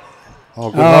 Yeah. Oh,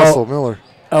 good hustle, Miller.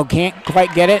 Oh, can't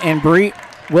quite get it, and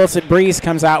Wilson Breeze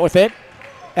comes out with it.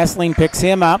 Essling picks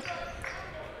him up.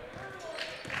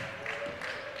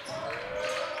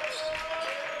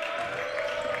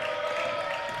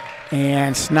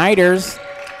 And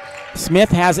Smith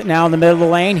has it now in the middle of the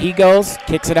lane. He goes,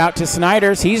 kicks it out to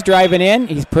Snyders. He's driving in.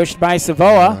 He's pushed by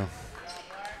Savoa.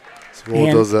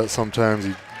 Savoa does that sometimes.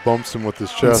 He bumps him with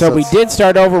his chest. So we did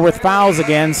start over with fouls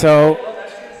again. So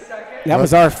that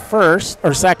was our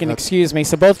second, excuse me.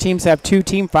 So both teams have 2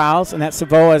 team fouls, and that's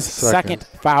Savoa's second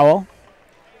foul.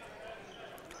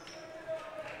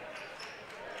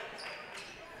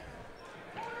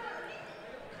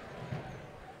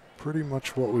 Pretty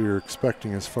much what we were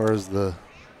expecting as far as the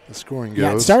scoring goes.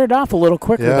 Yeah, it started off a little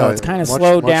quicker, though. It's kind of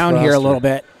slowed down here a little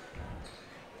bit.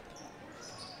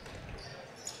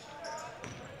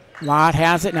 Lott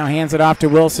has it, now hands it off to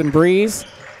Wilson Breeze.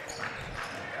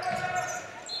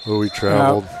 Oh, he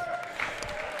traveled.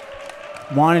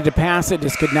 Wanted to pass it,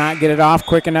 just could not get it off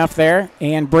quick enough there.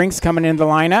 And Brinks coming into the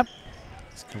lineup.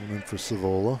 He's coming in for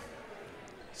Savola.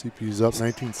 CPU's up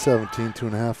 19-17,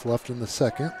 2.5 left in the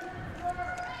second.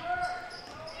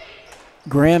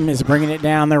 Grimm is bringing it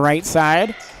down the right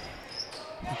side.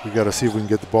 We got to see if we can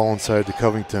get the ball inside to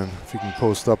Covington. If he can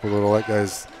post up a little, that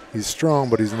guy's he's strong,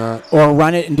 but he's not. Or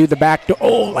run it and do the back door.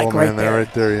 Oh, right there.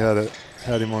 Right there, he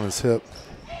had him on his hip.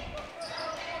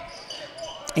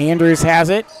 Andrews has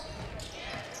it.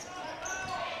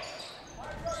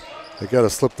 They got to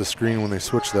slip the screen when they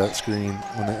switch that screen.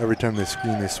 Every time they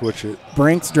screen, they switch it.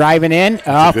 Brinks driving in.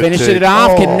 Finishing it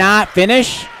off. Cannot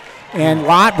finish. And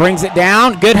Lott brings it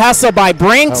down. Good hustle by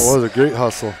Brinks. That was a great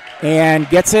hustle. And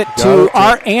gets it to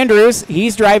Art Andrews.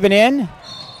 He's driving in.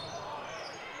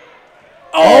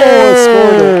 Oh!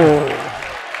 Scored it.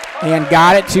 And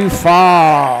got it to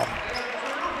fall.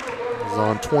 He's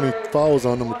on 20 fouls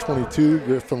on number 22,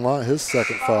 Griffin Lott, his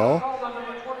second foul.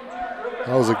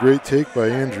 That was a great take by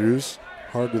Andrews,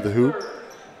 hard to the hoop.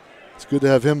 It's good to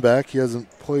have him back. He hasn't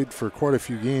played for quite a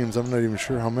few games. I'm not even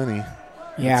sure how many.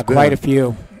 Yeah, quite a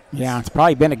few. Yeah, it's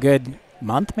probably been a good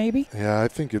month maybe. Yeah, I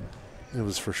think it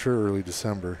was for sure early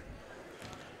December.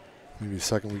 Maybe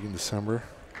second week in December.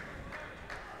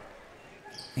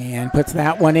 And puts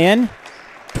that one in.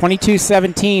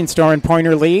 22-17, Storm and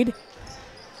Pointer lead.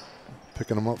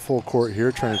 Picking them up full court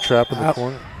here, trying to trap in the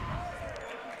corner.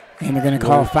 And they're going to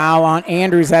call a foul on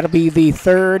Andrews. That'll be the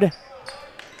third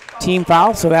team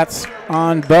foul, so that's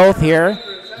on both here.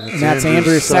 And that's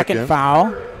Andrews' second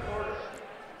foul.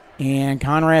 And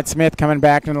Conrad Smith coming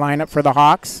back in the lineup for the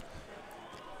Hawks.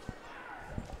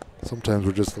 Sometimes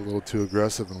we're just a little too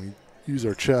aggressive and we use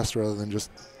our chest rather than just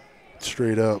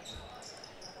straight up.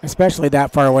 Especially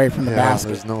that far away from the basket.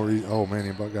 There's no reason. Oh, man,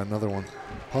 you got another one.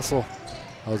 Hustle.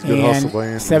 That was a good hustle by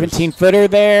Andrews. 17-footer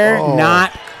there,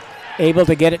 not able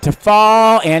to get it to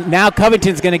fall. And now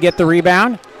Covington's going to get the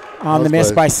rebound on the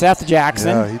miss by Seth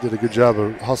Jackson. Yeah, he did a good job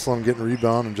of hustling, getting a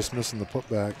rebound, and just missing the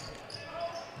putback.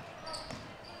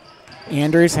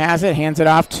 Andrews has it, hands it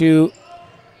off to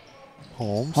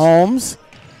Holmes.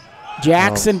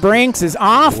 Jackson Brinks is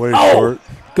off. Short.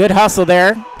 Good hustle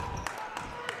there.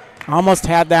 Almost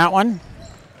had that one.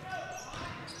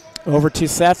 Over to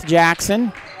Seth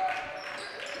Jackson.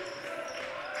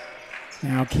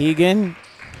 Now Keegan.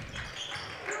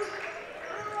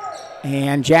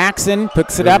 And Jackson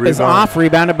picks it up, is off,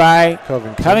 rebounded by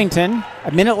Covington.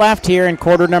 A minute left here in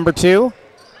quarter number 2.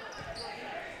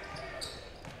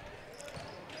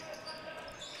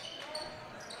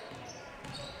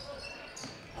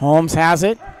 Holmes has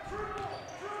it.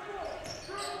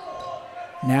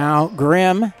 Now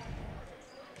Grimm.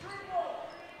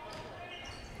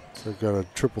 So they've got a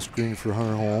triple screen for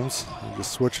Hunter Holmes. They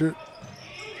just switch it.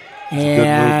 And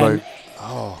good move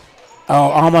by,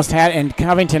 almost had, and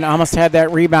Covington almost had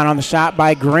that rebound on the shot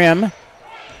by Grimm.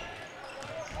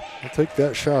 I'll take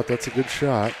that shot. That's a good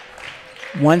shot.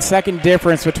 1 second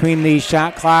difference between the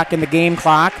shot clock and the game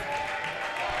clock.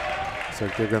 Looks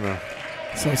like they're going to.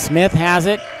 So Smith has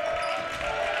it.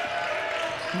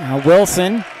 Now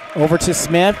Wilson over to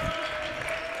Smith.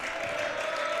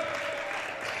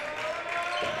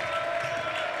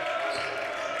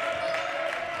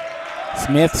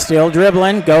 Smith still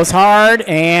dribbling, goes hard,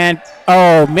 and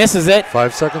misses it.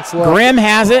 5 seconds left. Grimm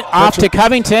has it, off to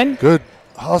Covington. Good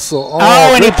hustle.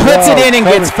 And he puts it in and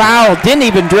gets fouled. Didn't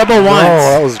even dribble once.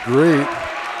 Oh, that was great.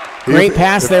 Great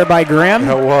pass there by Grimm.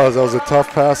 That was a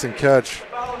tough pass and catch.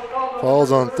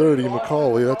 Fouls on 30,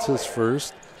 McCauley, that's his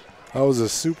first. That was a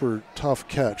super tough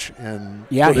catch. And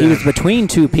yeah, he was between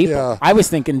two people. Yeah. I was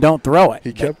thinking don't throw it.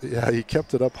 He kept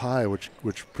it up high, which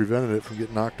prevented it from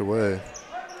getting knocked away.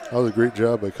 That was a great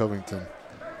job by Covington.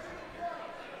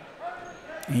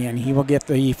 And he will get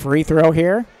the free throw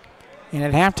here. And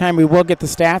at halftime, we will get the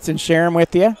stats and share them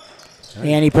with you. Right.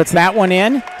 And he puts that one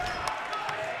in.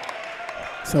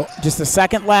 So just a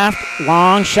second left.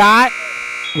 Long shot.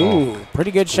 Ooh,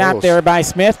 pretty good shot there by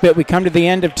Smith, but we come to the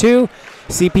end of 2.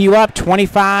 CPU up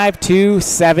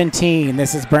 25-17.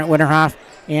 This is Brent Winterhoff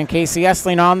and Casey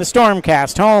Essling on the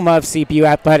Stormcast, home of CPU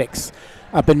Athletics.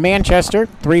 Up in Manchester,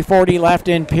 3:40 left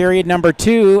in period number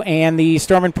 2, and the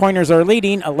Storm and Pointers are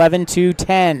leading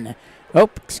 11-10. Oh,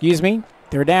 excuse me,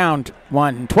 they're down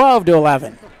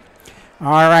 12-11.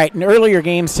 All right, in earlier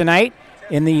games tonight,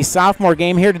 in the sophomore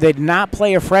game here, they did not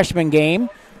play a freshman game.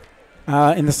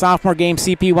 In the sophomore game,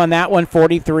 CP won that one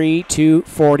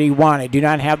 43-41. I do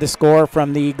not have the score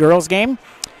from the girls' game,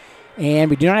 and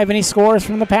we do not have any scores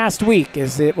from the past week,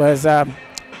 as it was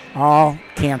all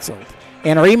canceled.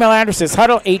 And our email address is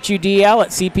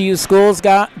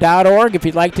huddle@cpuschools.org. If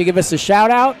you'd like to give us a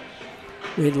shout-out,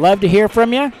 we'd love to hear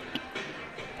from you.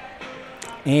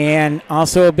 And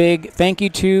also a big thank you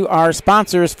to our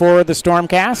sponsors for the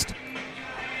Stormcast.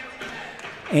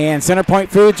 And Centerpoint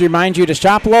Foods reminds you to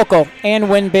shop local and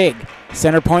win big.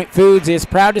 Centerpoint Foods is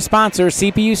proud to sponsor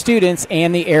CPU students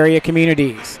and the area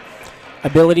communities.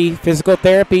 Ability Physical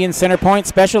Therapy in Centerpoint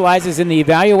specializes in the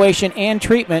evaluation and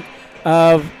treatment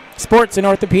of sports and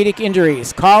orthopedic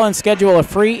injuries. Call and schedule a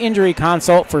free injury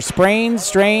consult for sprains,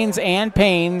 strains, and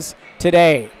pains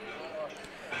today.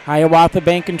 Hiawatha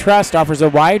Bank and Trust offers a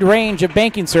wide range of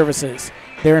banking services.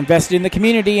 They're invested in the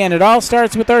community, and it all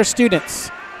starts with our students.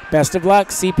 Best of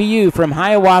luck, CPU from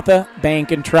Hiawatha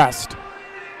Bank and Trust.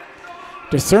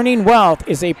 Discerning Wealth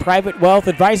is a private wealth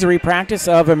advisory practice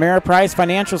of Ameriprise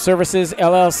Financial Services,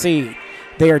 LLC.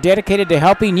 They are dedicated to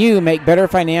helping you make better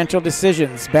financial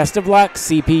decisions. Best of luck,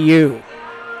 CPU.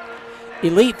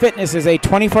 Elite Fitness is a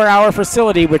 24-hour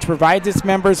facility which provides its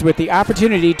members with the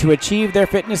opportunity to achieve their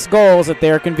fitness goals at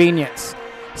their convenience.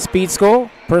 Speed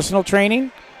school, personal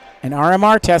training, and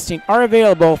RMR testing are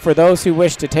available for those who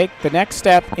wish to take the next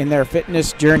step in their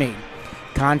fitness journey.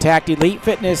 Contact Elite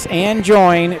Fitness and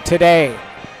join today.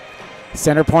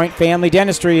 Centerpoint Family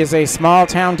Dentistry is a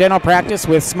small-town dental practice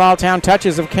with small-town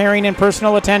touches of caring and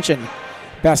personal attention.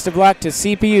 Best of luck to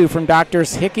CPU from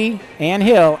Drs. Hickey and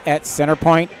Hill at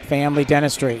Centerpoint Family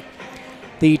Dentistry.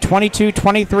 The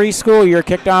 22-23 school year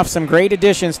kicked off some great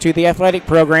additions to the athletic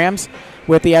programs,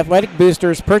 with the athletic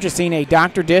boosters purchasing a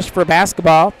Dr. Dish for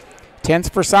basketball, tents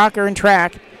for soccer and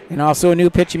track, and also a new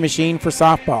pitching machine for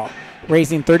softball.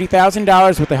 Raising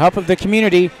 $30,000 with the help of the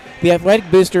community, the athletic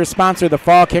boosters sponsor the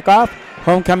fall kickoff,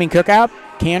 homecoming cookout,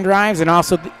 can drives, and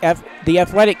also the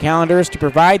athletic calendars to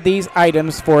provide these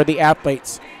items for the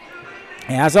athletes.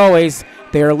 As always,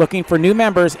 they are looking for new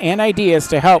members and ideas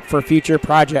to help for future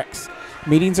projects.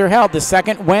 Meetings are held the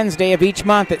second Wednesday of each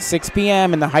month at 6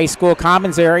 p.m. in the high school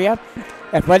commons area.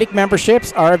 Athletic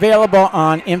memberships are available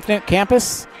on Infinite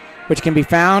Campus, which can be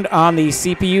found on the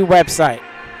CPU website.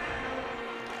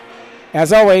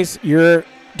 As always, your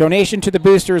donation to the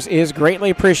boosters is greatly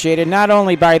appreciated, not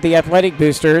only by the athletic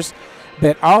boosters,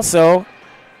 but also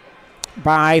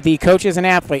by the coaches and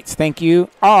athletes. Thank you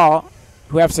all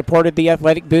who have supported the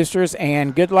athletic boosters,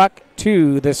 and good luck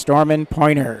to the Stormin'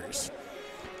 Pointers.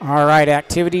 All right,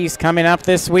 activities coming up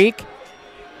this week.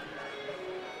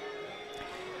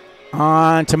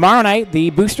 On tomorrow night, the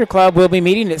Booster Club will be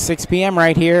meeting at 6 p.m.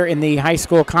 right here in the high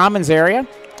school commons area.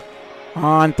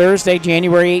 On Thursday,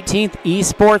 January 18th,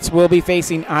 eSports will be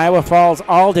facing Iowa Falls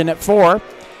Alden at 4.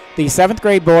 The 7th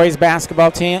grade boys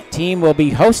basketball team will be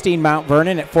hosting Mount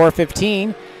Vernon at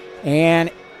 4:15,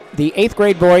 and the 8th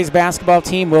grade boys basketball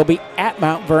team will be at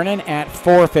Mount Vernon at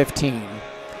 4:15.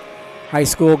 High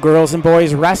school girls and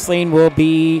boys wrestling will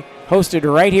be hosted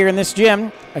right here in this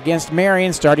gym against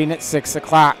Marion starting at 6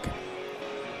 o'clock.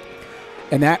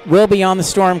 And that will be on the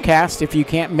Stormcast if you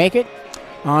can't make it.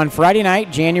 On Friday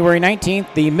night, January 19th,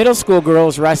 the middle school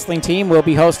girls wrestling team will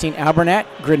be hosting Alburnett,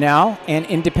 Grinnell, and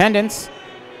Independence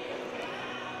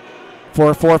for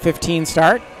a 4:15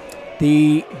 start.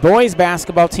 The boys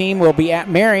basketball team will be at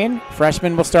Marion.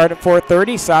 Freshmen will start at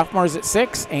 4:30, sophomores at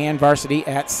 6, and varsity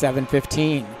at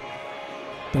 7:15.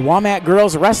 The Walmart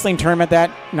girls wrestling tournament that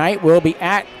night will be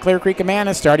at Clear Creek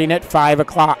Amana starting at 5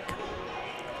 o'clock.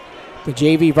 The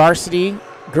JV varsity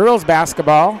girls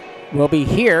basketball will be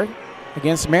here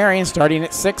against Marion starting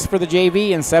at 6 for the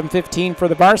JV and 7:15 for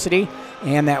the varsity,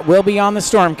 and that will be on the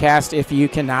Stormcast if you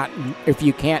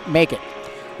can't make it.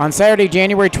 On Saturday,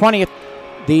 January 20th,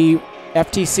 the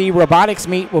FTC robotics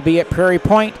meet will be at Prairie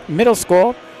Point Middle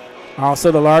School.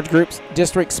 Also, the large groups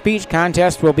district speech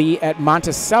contest will be at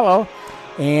Monticello,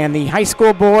 and the high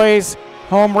school boys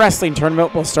home wrestling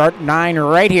tournament will start at 9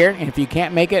 right here. And if you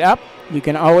can't make it up, you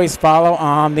can always follow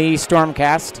on the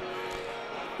Stormcast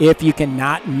if you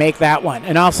cannot make that one.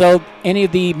 And also, any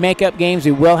of the makeup games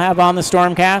we will have on the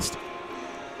Stormcast.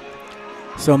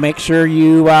 So make sure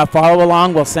you follow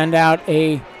along. We'll send out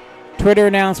a Twitter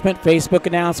announcement, Facebook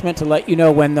announcement to let you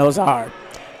know when those are.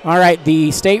 All right,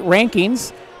 the state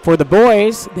rankings for the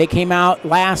boys, they came out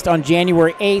last on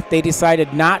January 8th. They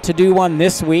decided not to do one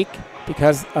this week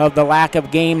because of the lack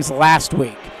of games last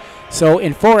week. So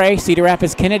in 4A, Cedar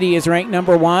Rapids Kennedy is ranked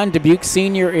number 1. Dubuque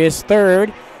Senior is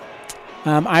 3rd.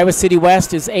 Iowa City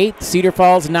West is 8th, Cedar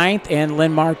Falls 9th, and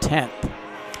Linn-Mar 10th.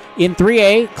 In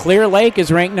 3A, Clear Lake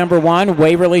is ranked number 1,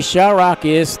 Waverly Shell Rock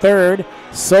is 3rd,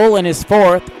 Solon is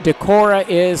 4th, Decorah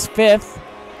is 5th,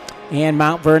 and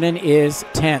Mount Vernon is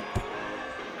 10th.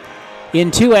 In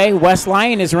 2A, West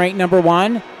Lyon is ranked number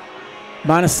 1,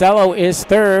 Monticello is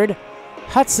 3rd,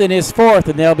 Hudson is 4th,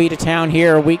 and they'll be to town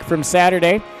here a week from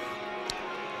Saturday,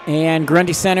 and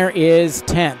Grundy Center is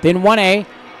 10th. In 1A,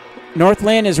 North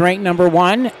Lynn is ranked number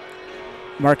 1.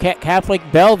 Marquette Catholic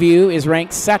Bellevue is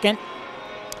ranked 2nd.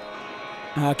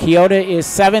 Keota is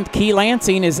 7th. Key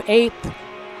Lansing is 8th.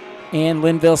 And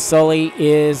Linville Sully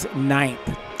is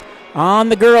 9th. On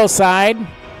the girls' side,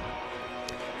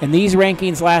 and these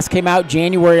rankings last came out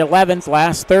January 11th,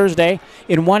 last Thursday.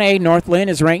 In 1A, North Lynn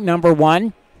is ranked number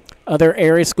 1. Other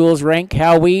area schools ranked.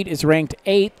 Cal-Weed is ranked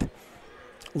 8th.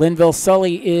 Linville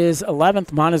Sully is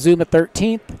 11th. Montezuma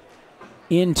 13th.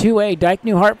 In 2A, Dike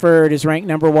New Hartford is ranked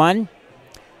number 1.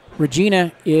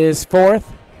 Regina is 4th.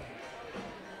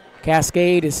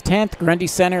 Cascade is 10th. Grundy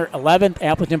Center 11th.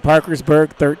 Appleton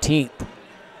Parkersburg 13th.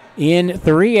 In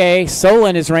 3A,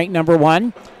 Solon is ranked number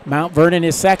 1. Mount Vernon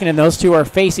is second, and those two are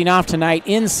facing off tonight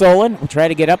in Solon. We'll try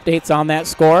to get updates on that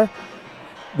score.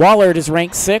 Wallard is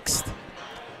ranked 6th.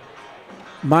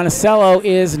 Monticello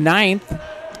is 9th,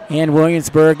 and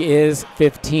Williamsburg is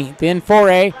 15th. In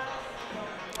 4A,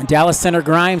 Dallas Center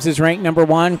Grimes is ranked number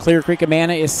 1. Clear Creek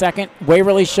Amana is 2nd.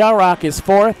 Waverly Shell Rock is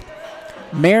 4th.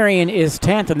 Marion is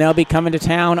 10th, and they'll be coming to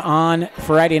town on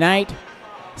Friday night.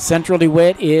 Central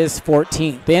DeWitt is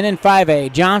 14th. Then in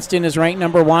 5A, Johnston is ranked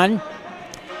number 1.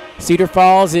 Cedar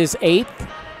Falls is 8th.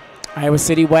 Iowa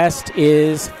City West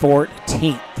is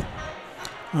 14th.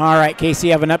 All right, Casey,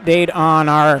 you have an update on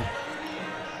our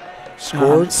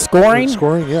scoring?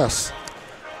 Scoring, yes.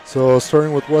 So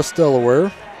starting with West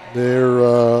Delaware, their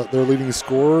leading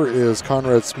scorer is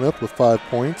Conrad Smith with 5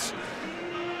 points.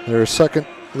 Their second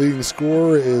leading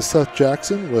scorer is Seth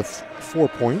Jackson with 4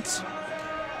 points.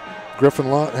 Griffin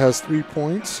Lott has 3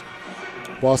 points.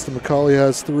 Boston McCauley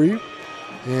has 3.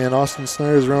 And Austin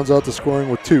Snyers rounds out the scoring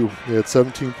with 2. They had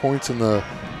 17 points in the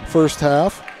first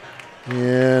half.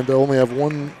 And they only have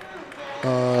one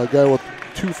guy with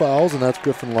 2 fouls, and that's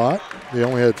Griffin Lott. They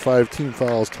only had 5 team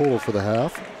fouls total for the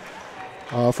half.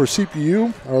 For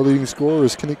CPU, our leading scorer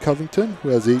is Kenny Covington, who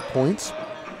has 8 points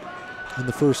in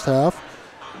the first half.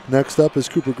 Next up is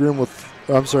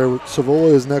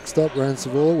Savola is next up, Ryan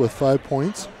Savola with 5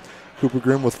 points. Cooper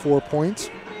Grimm with 4 points.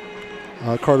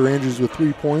 Carter Andrews with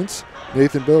 3 points.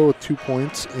 Nathan Bill with 2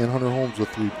 points, and Hunter Holmes with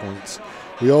 3 points.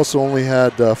 We also only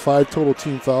had 5 total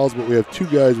team fouls, but we have 2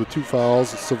 guys with 2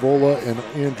 fouls. Savola and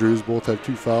Andrews both have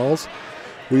 2 fouls.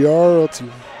 We are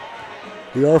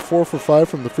 4 for 5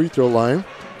 from the free throw line.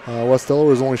 West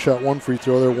Delaware has only shot 1 free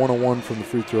throw. They're 1-1 from the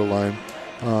free throw line.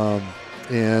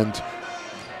 And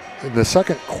in the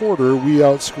second quarter, we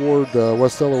outscored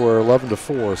West Delaware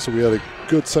 11-4, so we had a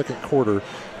good second quarter.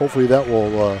 Hopefully that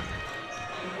will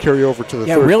carry over to the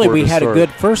third quarter. Yeah, really, we had a good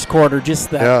first quarter,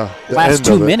 just the last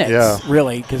 2 minutes,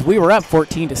 really, because we were up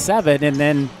 14-7, and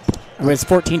then it was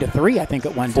 14-3, I think,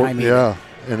 at one time. Yeah,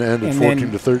 and it ended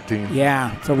 14-13.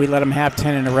 Yeah, so we let them have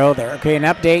 10 in a row there. Okay, an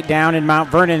update down in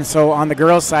Mount Vernon. So on the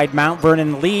girls' side, Mount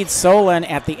Vernon leads Solon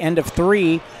at the end of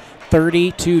 3,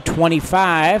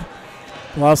 30-25.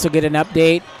 We'll also get an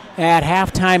update at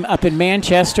halftime up in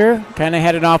Manchester. Kind of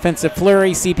had an offensive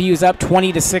flurry. CPU's up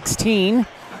 20-16.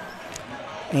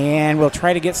 And we'll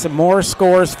try to get some more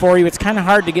scores for you. It's kind of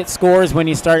hard to get scores when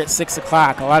you start at 6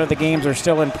 o'clock. A lot of the games are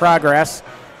still in progress.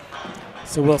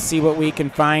 So we'll see what we can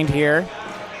find here.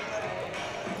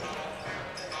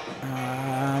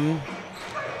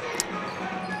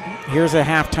 Here's a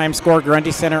halftime score.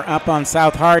 Grundy Center up on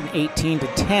South Hardin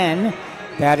 18-10.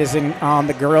 That is on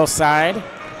the girls' side.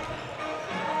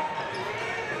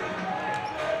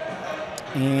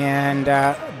 And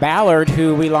Ballard,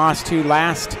 who we lost to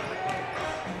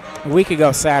a week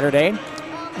ago Saturday,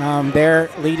 they're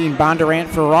leading Bondurant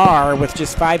Farrar with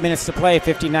just 5 minutes to play,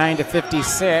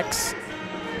 59-56.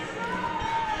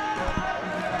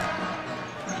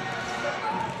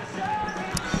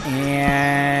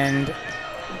 And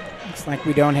looks like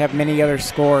we don't have many other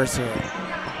scores here.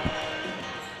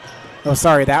 Oh,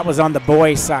 sorry, that was on the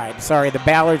boys' side. Sorry, the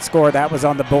Ballard score, that was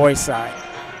on the boys' side.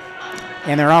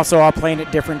 And they're also all playing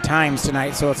at different times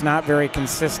tonight, so it's not very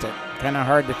consistent. Kind of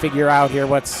hard to figure out here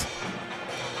what's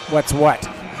what.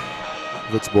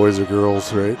 If it's boys or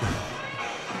girls, right?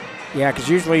 Yeah, because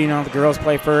usually, the girls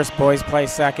play first, boys play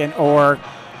second, or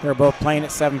they're both playing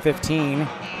at 7:15.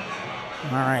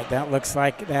 All right, that looks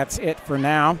like that's it for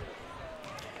now.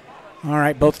 All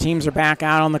right, both teams are back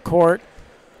out on the court,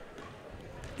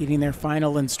 getting their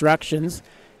final instructions.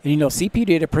 And, CP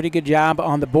did a pretty good job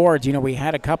on the boards. We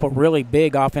had a couple really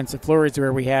big offensive flurries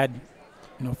where we had,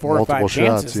 4 or 5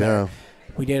 chances there.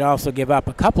 We did also give up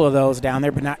a couple of those down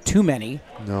there, but not too many.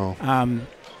 No.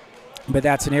 But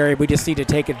that's an area we just need to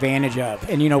take advantage of.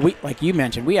 And, we, like you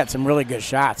mentioned, we had some really good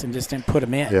shots and just didn't put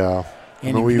them in. Yeah.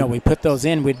 And if we put those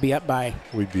in, we'd be up by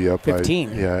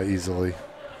 15. Yeah, easily.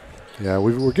 Yeah,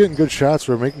 we're getting good shots.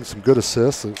 We're making some good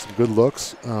assists and some good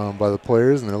looks by the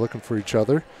players, and they're looking for each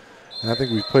other. And I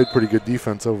think we've played pretty good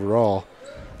defense overall.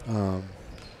 And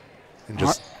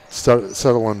just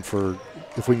settling for,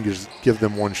 if we can just give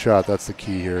them one shot, that's the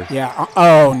key here. Yeah.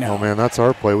 Oh, no. Oh, man, that's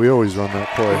our play. We always run that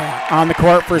play. Yeah. On the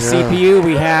court for CPU,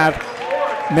 we have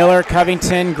Miller,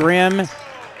 Covington, Grimm,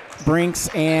 Brinks,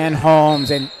 and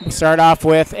Holmes. And we start off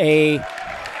with not a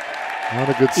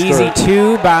good start. Easy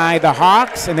 2 by the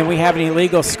Hawks, and then we have an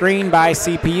illegal screen by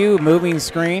CPU, moving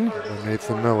screen.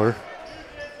 Nathan Miller.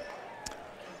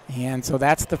 And so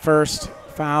that's the first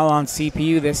foul on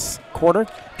CPU this quarter.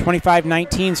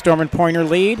 25-19, Storm and Pointer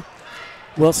lead.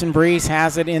 Wilson Breeze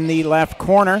has it in the left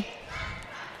corner.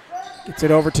 Gets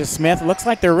it over to Smith. Looks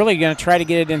like they're really going to try to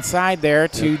get it inside there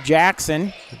to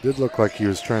Jackson. It did look like he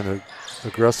was trying to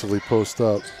aggressively post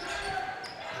up.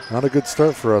 Not a good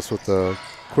start for us with a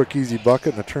quick, easy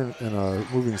bucket and a turn and a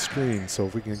moving screen. So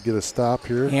if we can get a stop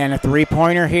here. And a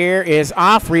three-pointer here is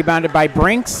off, rebounded by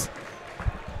Brinks.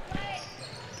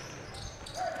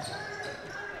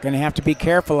 Going to have to be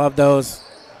careful of those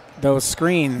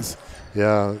screens.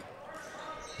 Yeah,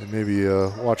 and maybe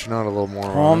watching out a little more.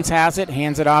 Holmes has it,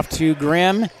 hands it off to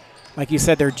Grimm. Like you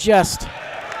said, they're just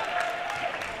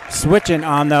switching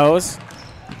on those.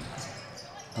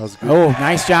 That was good. Oh,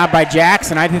 nice job by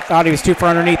Jackson. I thought he was too far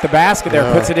underneath the basket there.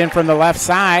 Yeah. Puts it in from the left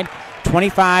side.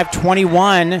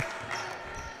 25-21.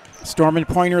 Storm &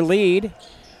 Pointer lead.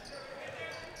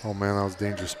 Oh, man, that was a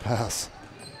dangerous pass.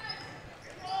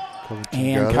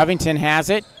 And Covington has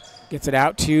it. Gets it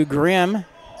out to Grimm.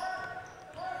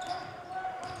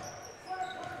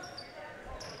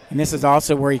 And this is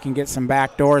also where you can get some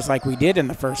back doors like we did in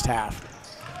the first half.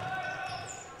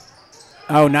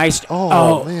 Oh, nice.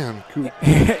 Oh. Man.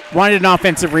 Wanted an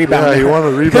offensive rebound. Yeah, he wanted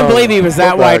a rebound. Couldn't believe he was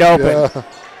that wide open. Yeah.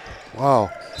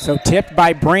 Wow. So tipped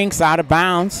by Brinks out of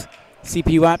bounds.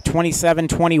 CPU up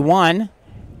 27-21.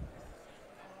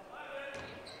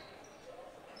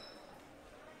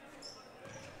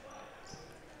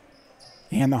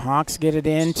 And the Hawks get it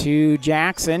in to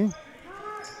Jackson.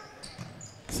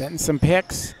 Setting some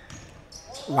picks.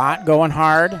 Lot going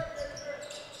hard.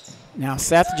 Now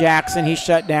Seth Jackson, he's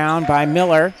shut down by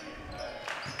Miller.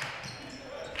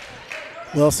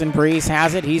 Wilson Breeze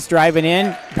has it. He's driving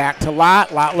in. Back to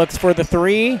Lot. Lot looks for the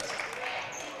three.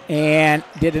 And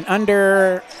did an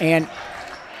under. And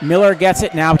Miller gets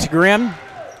it now to Grimm.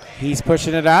 He's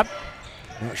pushing it up.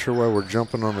 Not sure why we're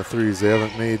jumping on the threes. They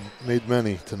haven't made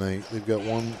many tonight. They've got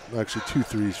actually two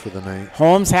threes for the night.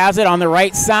 Holmes has it on the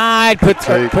right side. Puts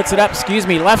it up,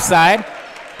 left side.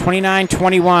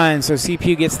 29-21. So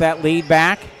CPU gets that lead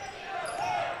back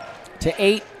to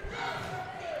 8.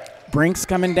 Brinks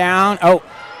coming down. Oh,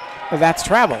 well, that's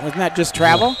travel. Isn't that just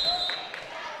travel?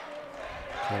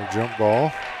 Got a jump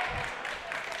ball.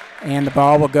 And the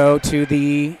ball will go to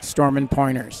the Storm &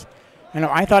 Pointers.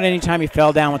 I thought anytime he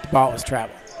fell down with the ball it was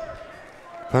travel.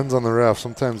 Depends on the ref.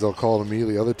 Sometimes they'll call it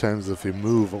immediately. Other times if you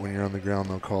move when you're on the ground,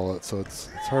 they'll call it. So it's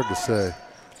hard to say.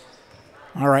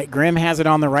 All right, Grimm has it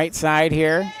on the right side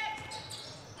here.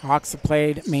 Hawks have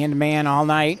played man-to-man all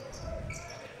night.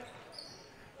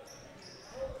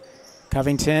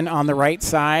 Covington on the right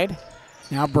side.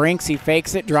 Now Brinks, he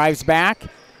fakes it, drives back.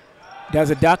 Does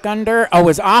a duck under. Oh,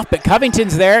 is off, but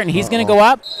Covington's there, and he's going to go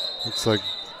up. Looks like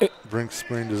Brinks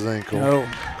sprained his ankle. Oh.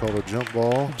 Called a jump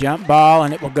ball. Jump ball,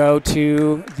 and it will go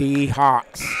to the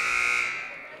Hawks.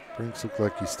 Brinks looked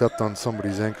like he stepped on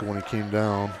somebody's ankle when he came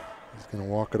down. He's going to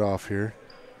walk it off here.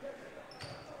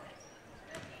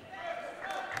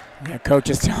 Yeah, coach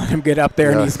is telling him get up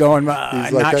there, and he's going,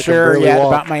 I'm like, not sure yet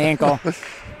about my ankle.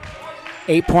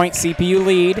 8-point CPU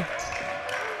lead.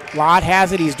 Lott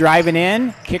has it. He's driving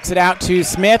in. Kicks it out to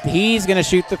Smith. He's going to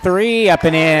shoot the three up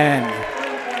and in.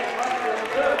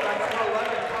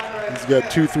 He's got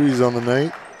 2 threes on the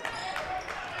night.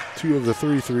 2 of the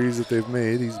 3 threes that they've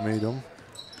made, he's made them.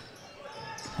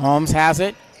 Holmes has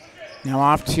it. Now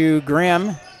off to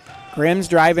Grimm. Grimm's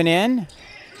driving in.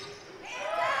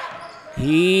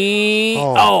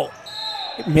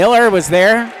 Miller was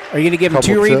there. Are you going to give him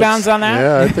 2 rebounds on that?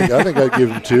 Yeah, I think I'd give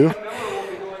him 2.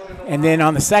 And then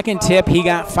on the second tip, he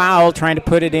got fouled trying to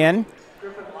put it in.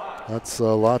 That's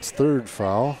Lott's 3rd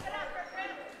foul.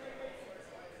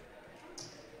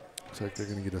 Looks like they're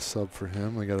going to get a sub for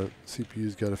him.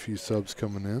 CPU's got a few subs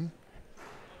coming in.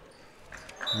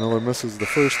 Miller misses the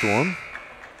first one.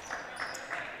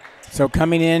 So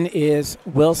coming in is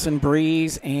Wilson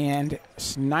Breeze and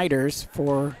Snyders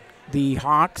for the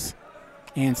Hawks.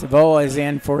 And Savoa is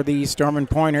in for the Storm &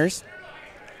 Pointers.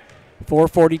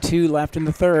 4:42 left in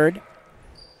the third.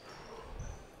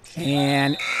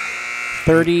 And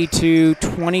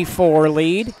 30-24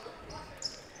 lead.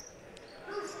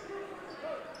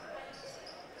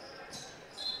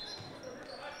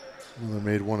 Well, they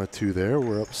made 1 of 2 there.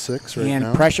 We're up 6 right now.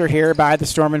 And pressure here by the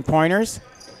Storm & Pointers.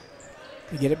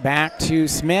 They get it back to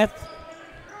Smith.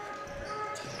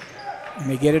 And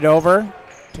they get it over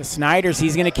to Snyders.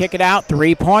 He's going to kick it out.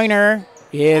 3-pointer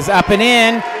is up and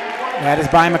in. That is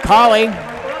by McCauley.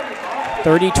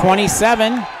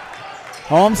 30-27.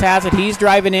 Holmes has it. He's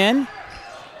driving in.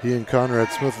 He and Conrad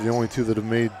Smith are the only 2 that have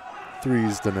made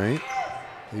 3s tonight.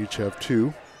 They each have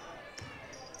 2.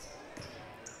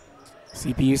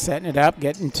 CPU setting it up,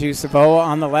 getting to Savoa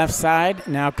on the left side.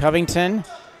 Now Covington.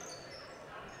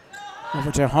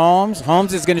 Over to Holmes.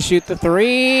 Holmes is going to shoot the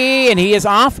 3, and he is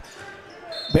off.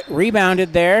 But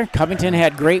rebounded there. Covington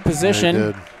had great position. Yeah,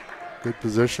 he did. Good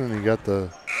position. He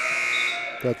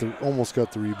almost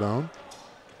got the rebound.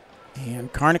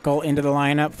 And Carnicle into the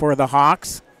lineup for the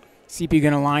Hawks. CPU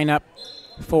going to line up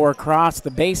for across the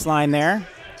baseline there.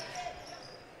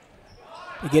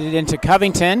 To get it into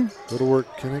Covington. Go to work,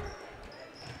 Kinnick.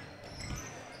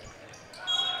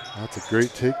 That's a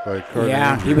great take by Carter.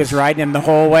 Yeah, Andrews. he was riding him the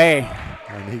whole way.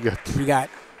 And he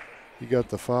got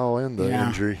the foul and the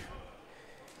injury.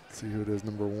 Let's see who it is,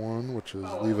 number 1, which is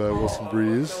Levi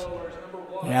Wilson-Breeze.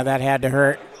 Yeah, that had to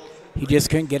hurt. He just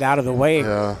couldn't get out of the way.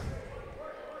 Yeah.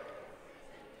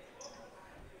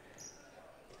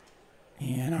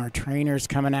 And our trainer's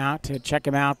coming out to check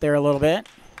him out there a little bit.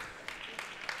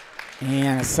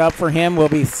 And a sub for him will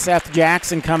be Seth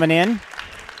Jackson coming in.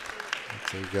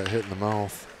 So he got hit in the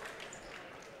mouth.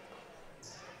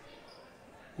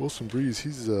 Wilson-Breeze,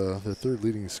 he's the third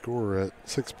leading scorer at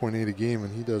 6.8 a game,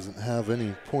 and he doesn't have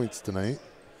any points tonight.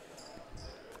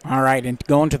 All right, and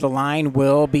going to the line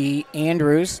will be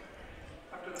Andrews.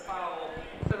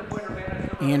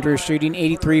 Andrews shooting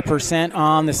 83%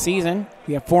 on the season.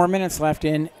 We have 4 minutes left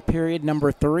in period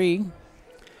number 3.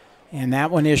 And that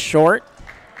one is short.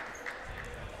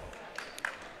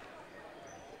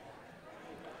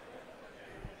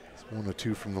 It's 1 of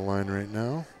 2 from the line right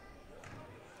now.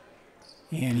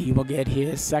 And he will get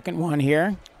his second one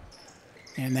here.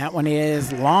 And that one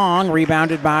is long,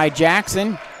 rebounded by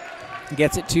Jackson.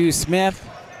 Gets it to Smith.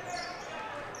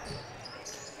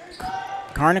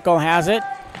 Carnicle has it.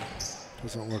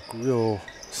 Doesn't look real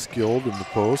skilled in the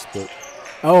post, but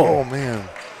oh man.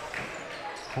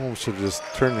 Holmes should have just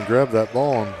turned and grabbed that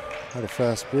ball and had a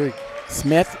fast break.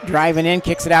 Smith driving in,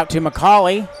 kicks it out to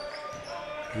McCauley.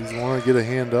 He's the one to get a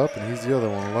hand up, and he's the other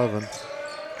one, 11.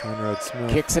 Conrad Smith.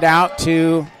 Kicks it out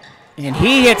to, and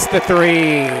he hits the 3.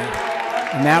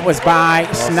 And that was by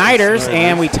Snyders,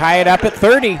 and we tie it up at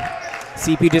 30.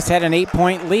 CP just had an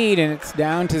 8-point lead, and it's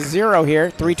down to 0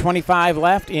 here. 3:25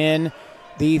 left in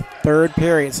the third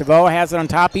period. Savoa has it on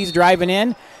top. He's driving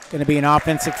in. Going to be an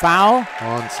offensive foul.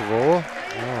 On Savoa.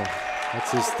 Oh,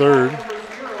 that's his third.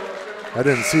 I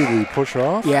didn't see the push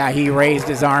off. Yeah, he raised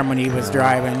his arm when he was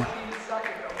driving.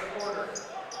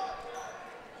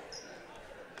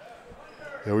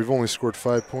 Yeah, we've only scored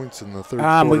 5 points in the third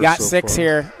quarter. We got so 6 far.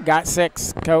 here. Got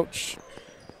 6, Coach.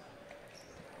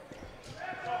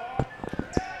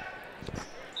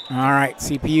 All right,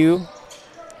 CPU.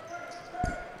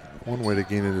 One way to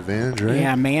gain an advantage, right?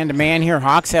 Yeah, man-to-man here.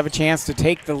 Hawks have a chance to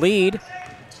take the lead.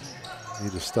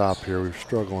 Need to stop here. We're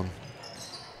struggling.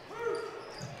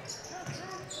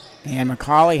 And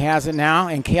McCauley has it now,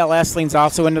 and Cale Essling's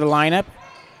also into the lineup,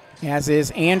 as is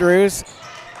Andrews.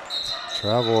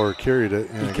 Traveler carried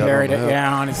it. And He carried it,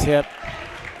 yeah, on his hip.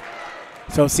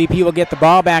 So CP will get the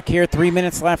ball back here. 3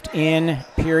 minutes left in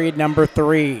period number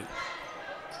 3.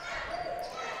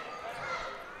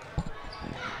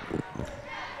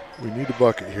 We need a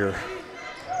bucket here.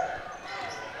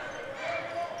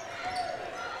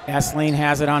 Essling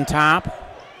has it on top.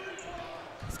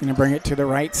 He's going to bring it to the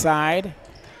right side.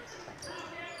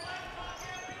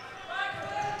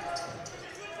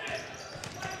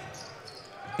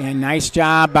 And nice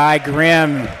job by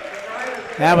Grimm.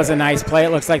 That was a nice play. It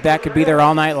looks like that could be there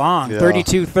all night long.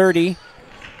 32-30.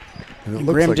 And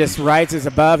Grimm like just rises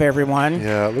above everyone.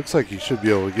 Yeah, it looks like he should be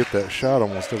able to get that shot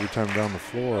almost every time down the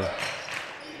floor.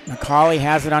 McCauley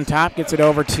has it on top, gets it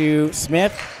over to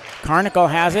Smith. Carnicle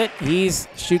has it. He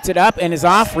shoots it up and is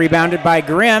off, rebounded by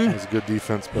Grimm. That's good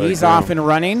defense by He's Grimm. off and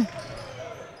running.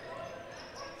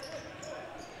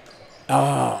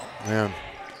 Oh. Man.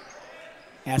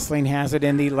 Essling has it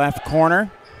in the left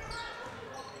corner.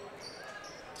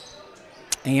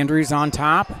 Andrews on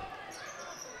top.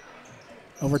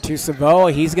 Over to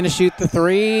Savoa. He's going to shoot the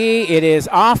 3. It is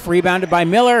off, rebounded by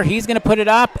Miller. He's going to put it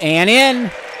up and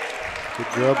in. Good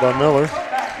job by Miller.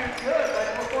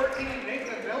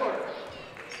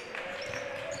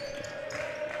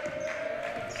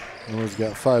 Miller's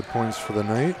got 5 points for the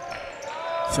night.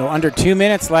 So under 2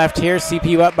 minutes left here.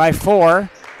 CPU up by 4.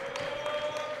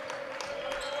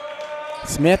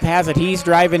 Smith has it. He's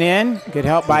driving in. Good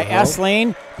help by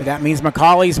Essling. But that means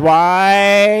McCauley's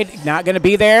wide. Not going to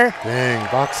be there. Dang,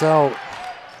 box out.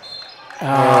 Oh,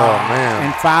 man.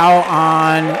 And foul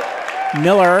on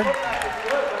Miller.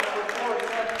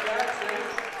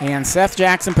 And Seth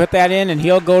Jackson put that in, and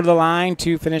he'll go to the line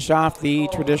to finish off the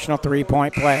traditional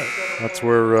 3-point play. That's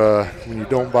where when you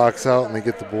don't box out and they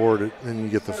get the board, then you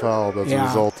get the foul. That's a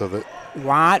result of it.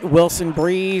 Watt, Wilson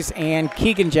Breeze, and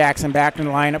Keegan Jackson back in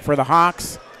the lineup for the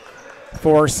Hawks.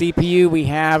 For CPU, we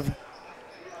have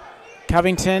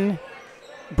Covington,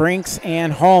 Brinks,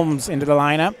 and Holmes into the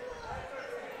lineup.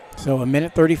 So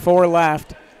 1:34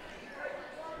 left.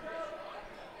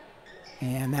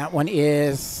 And that one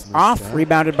is off,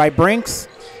 rebounded by Brinks.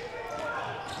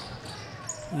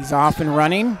 He's off and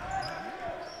running.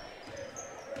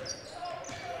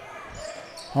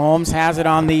 Holmes has it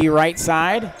on the right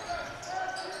side.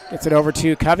 Gets it over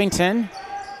to Covington.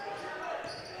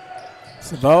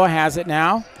 Savoa has it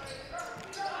now.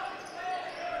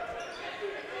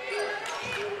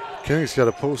 Kenny's got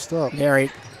to post up. There he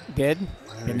did.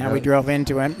 And now we drove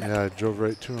into him. Yeah, I drove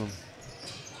right to him.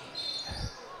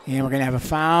 And we're going to have a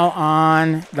foul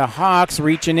on the Hawks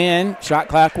reaching in. Shot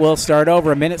clock will start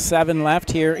over. 1:07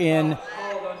 left here in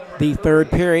the third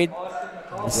period.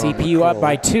 The CPU up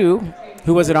by 2.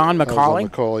 Who was it on? McCauley?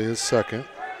 McCauley, his second.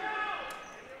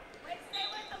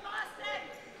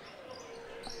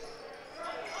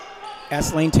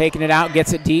 Essling taking it out,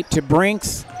 gets it deep to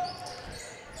Brinks.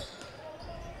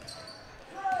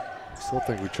 Still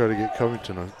think we try to get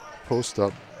Covington a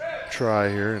post-up try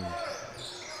here. And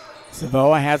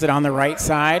Savoa has it on the right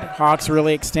side. Hawks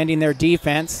really extending their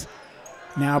defense.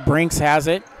 Now Brinks has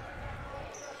it.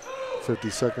 50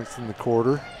 seconds in the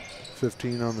quarter.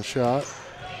 15 on the shot.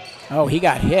 Oh, he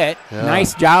got hit. Yeah.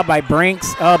 Nice job by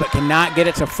Brinks. Oh, but cannot get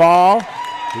it to fall.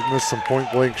 He missed some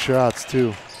point-blank shots,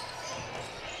 too.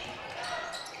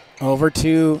 Over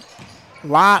to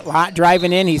Lott. Lott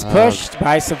driving in. He's pushed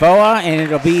by Savoa, and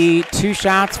it'll be 2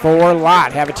 shots for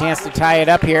Lott. Have a chance to tie it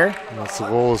up here. That's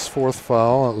Savola's 4th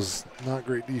foul. That was not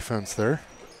great defense there.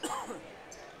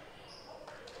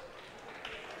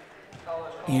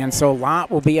 And so Lott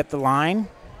will be at the line.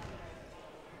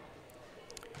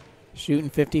 Shooting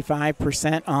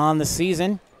 55% on the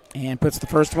season, and puts the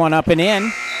first one up and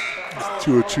in. It's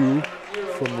 2 of 2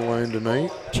 from the line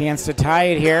tonight. Chance to tie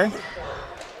it here.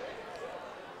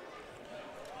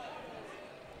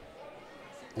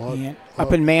 And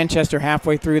up in Manchester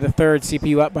halfway through the third,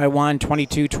 CPU up by 1,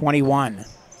 22-21.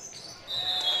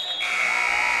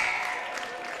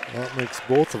 That makes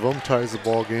both of them, ties the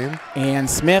ball game. And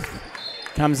Smith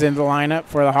comes into the lineup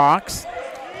for the Hawks.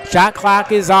 Shot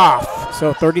clock is off,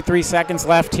 so 33 seconds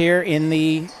left here in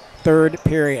the third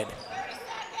period.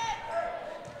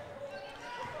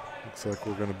 Looks like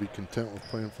we're going to be content with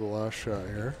playing for the last shot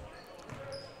here.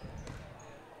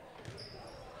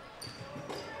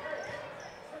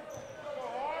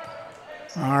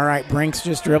 All right, Brinks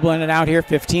just dribbling it out here.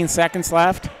 15 seconds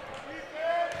left.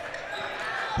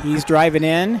 He's driving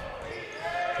in.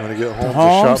 Trying to get Holmes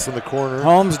a shot from the corner.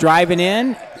 Holmes driving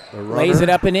in. Lays it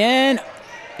up and in.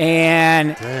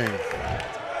 And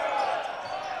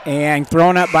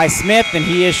thrown up by Smith, and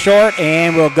he is short,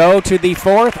 and will go to the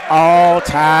fourth, all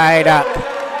tied up.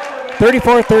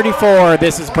 34-34.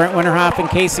 This is Brent Winterhoff and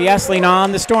Casey Essling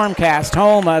on the Stormcast,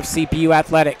 home of CPU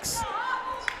Athletics.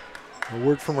 A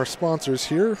word from our sponsors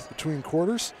here between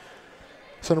quarters.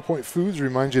 Centerpoint Foods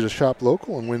reminds you to shop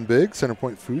local and win big.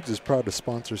 Centerpoint Foods is proud to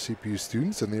sponsor CPU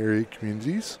students in the area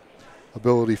communities.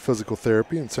 Ability Physical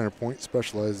Therapy and Centerpoint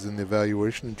specializes in the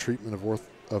evaluation and treatment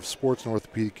of sports and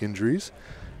orthopedic injuries.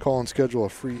 Call and schedule a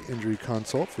free injury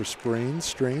consult for sprains,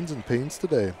 strains, and pains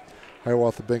today.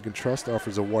 Hiawatha Bank and Trust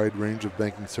offers a wide range of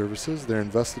banking services. They're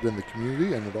invested in the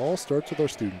community, and it all starts with our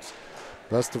students.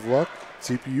 Best of luck,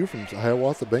 CPU from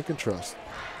Hiawatha Bank and Trust.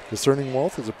 Discerning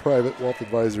Wealth is a private wealth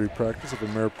advisory practice of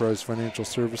Ameriprise Financial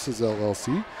Services,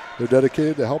 LLC. They're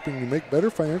dedicated to helping you make better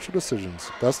financial decisions.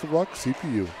 Best of luck,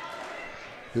 CPU.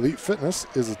 Elite Fitness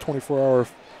is a 24-hour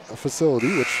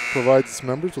facility which provides its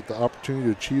members with the opportunity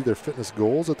to achieve their fitness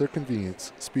goals at their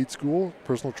convenience. Speed school,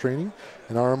 personal training,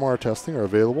 and RMR testing are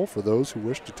available for those who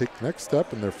wish to take the next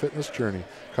step in their fitness journey.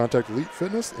 Contact Elite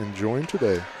Fitness and join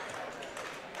today.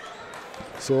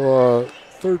 So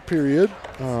third period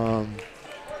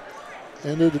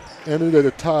ended at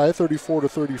a tie,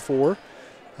 34-34.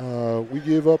 We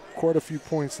gave up quite a few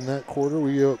points in that quarter.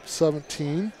 We gave up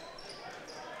 17.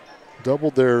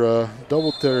 Doubled their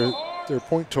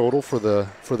point total for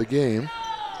the game,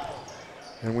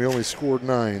 and we only scored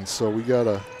 9. So we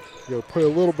gotta play a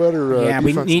little better. Yeah,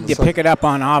 we need to pick it up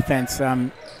on offense.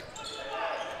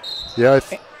 Yeah.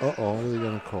 What are they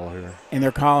gonna call here? And they're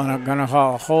gonna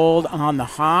call a hold on the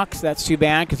Hawks. That's too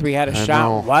bad because we had a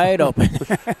shot wide open.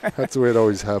 That's the way it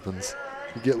always happens.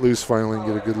 You get loose finally and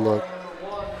get a good look.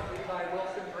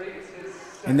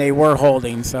 And they were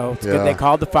holding, so it's good they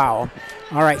called the foul.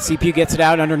 All right, CPU gets it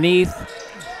out underneath.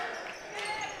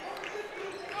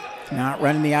 Not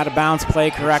running the out-of-bounds play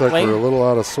correctly. Looks like we're a little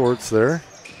out of sorts there.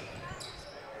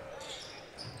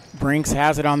 Brinks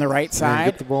has it on the right side.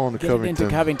 Get the ball into Covington. Get it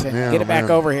into Covington. Man, get it back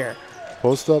over here.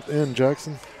 Post up in,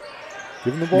 Jackson.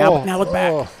 Give him the ball. Now look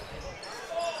back.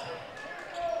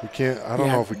 We can't. I don't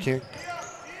know if we can't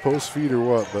post feed or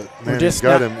what, but man, just he's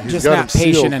got not, him. He's just got not him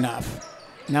patient sealed. enough.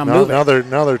 Now move it.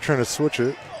 Now they're trying to switch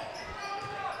it.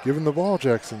 Give him the ball,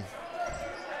 Jackson.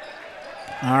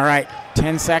 All right,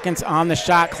 10 seconds on the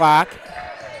shot clock.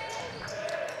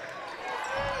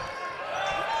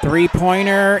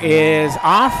 Three-pointer is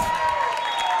off,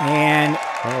 and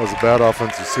that was a bad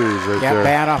offensive series right there. Yeah,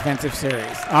 bad offensive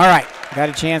series. All right, got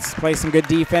a chance to play some good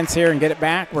defense here and get it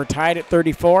back. We're tied at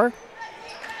 34.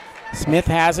 Smith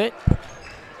has it.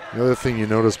 The other thing you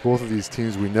notice, both of these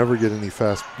teams, we never get any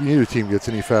fast. Neither team gets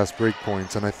any fast break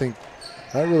points, and I think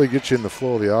that really gets you in the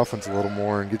flow of the offense a little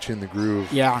more and gets you in the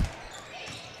groove. Yeah.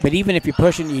 But even if you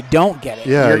push it and you don't get it,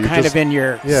 yeah, you're kind of in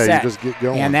your set. You just get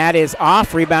going. And that is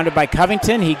off, rebounded by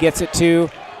Covington. He gets it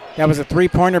to, that was a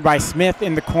three-pointer by Smith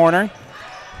in the corner.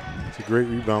 It's a great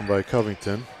rebound by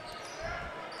Covington.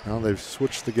 Now they've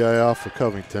switched the guy off of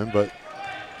Covington, but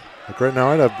like right now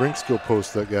I'd have Brinks go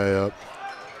post that guy up.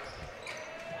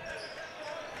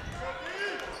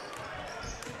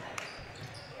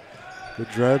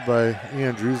 Good drive by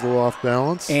Andrews, a little off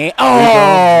balance. And,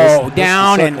 missed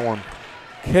down the and one.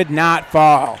 Could not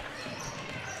fall.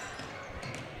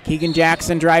 Keegan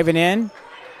Jackson driving in.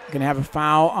 Going to have a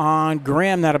foul on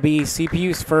Grimm. That'll be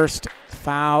CPU's first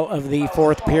foul of the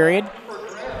fourth period.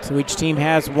 So each team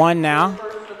has one now.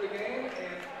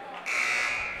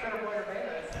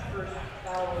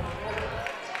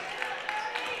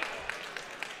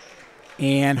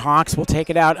 And Hawks will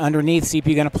take it out underneath.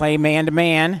 CPU going to play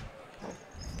man-to-man.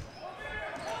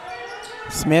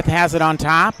 Smith has it on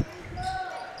top.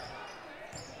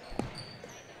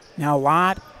 Now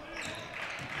Lott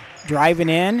driving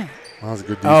in. That was a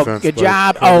good defense. Oh, good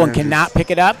job. And cannot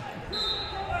pick it up.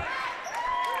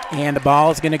 And the ball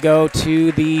is going to go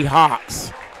to the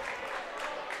Hawks.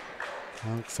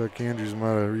 Looks like Andrews might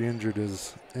have re-injured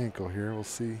his ankle here. We'll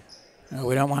see. No,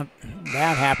 we don't want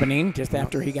that happening just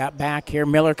after he got back here.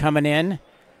 Miller coming in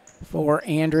for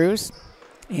Andrews.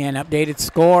 And updated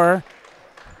score.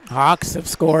 Hawks have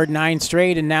scored 8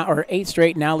 straight, now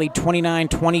lead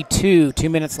 29-22. 2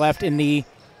 minutes left in the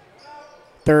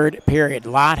third period.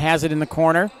 Lott has it in the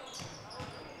corner.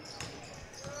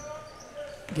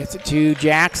 Gets it to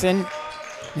Jackson.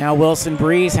 Now Wilson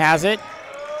Breeze has it.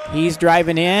 He's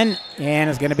driving in and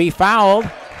is going to be fouled.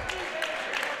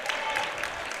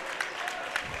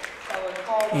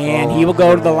 And he will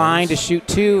go to the line to shoot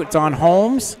two. It's on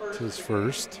Holmes. It's his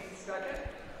first.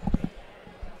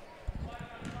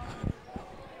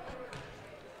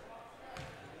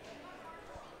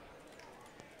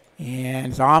 And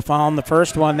it's off on the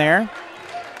first one there.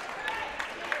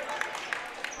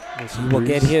 He will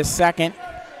get his second.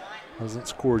 Hasn't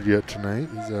scored yet tonight.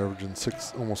 He's averaging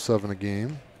 6, almost 7 a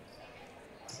game.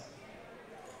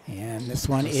 And this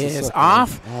one is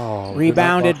off. Oh,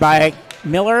 rebounded by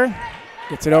Miller.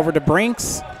 Gets it over to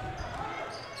Brinks.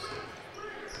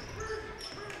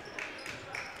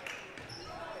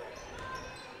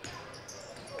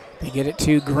 They get it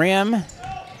to Grimm.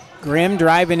 Grimm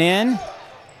driving in.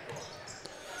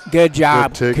 Good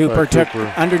job. Cooper took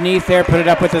underneath there, put it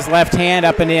up with his left hand,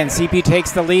 up and in. CP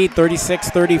takes the lead,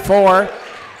 36-34.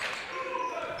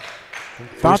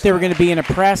 Thought they were going to be in a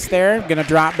press there. Going to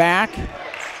drop back.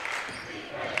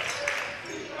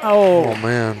 Oh,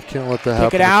 man. Can't let that happen.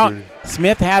 Pick it out.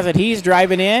 Smith has it. He's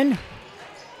driving in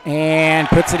and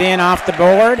puts it in off the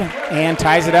board and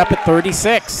ties it up at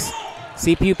 36.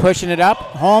 CPU pushing it up.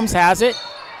 Holmes has it.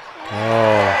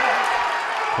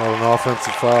 Oh, called an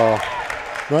offensive foul.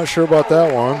 Not sure about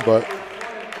that one, but.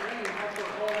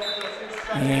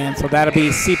 And so that'll be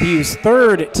CPU's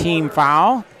third team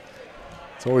foul.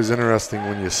 It's always interesting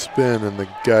when you spin and the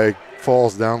guy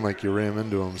falls down like you ram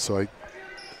into him. So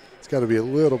it's got to be a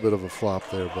little bit of a flop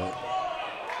there, but.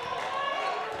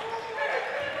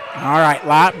 All right,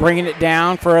 Lott bringing it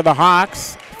down for the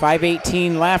Hawks.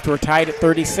 5:18 left. We're tied at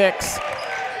 36.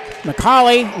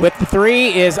 McCauley with the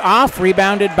three is off,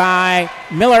 rebounded by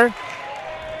Miller.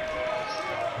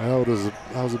 That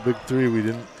was a big three. We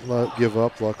didn't give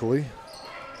up, luckily.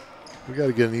 We got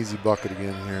to get an easy bucket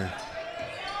again here.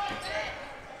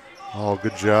 Oh,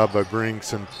 good job by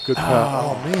Brinks and good pass.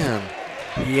 Oh, man.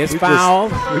 He is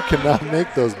fouled. We cannot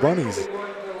make those bunnies.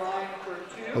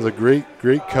 That was a great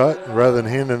cut. Rather than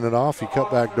handing it off, he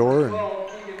cut back door,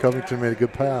 and Covington made a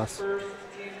good pass.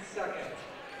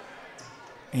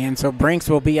 And so Brinks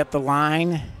will be at the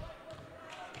line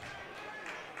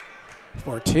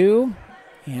for two.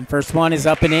 And first one is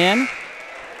up and in.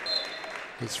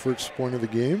 His first point of the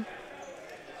game.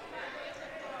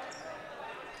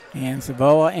 And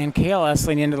Savoa and Kale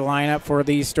Essling into the lineup for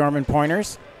the Storm and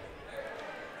Pointers.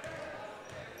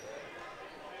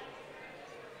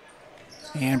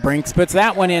 And Brinks puts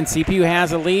that one in. CPU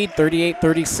has a lead,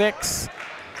 38-36.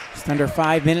 Just under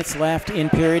 5 minutes left in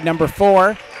period number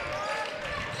 4.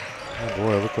 Oh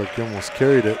boy, it looked like he almost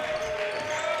carried it.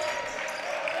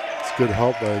 It's good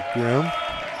help by Grimm.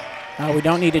 We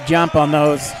don't need to jump on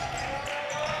those.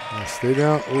 Stay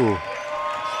down. Ooh.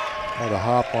 Had a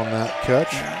hop on that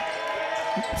catch.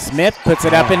 Smith puts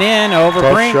it up and in over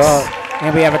Tough Brinks. shot.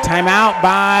 And we have a timeout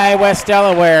by West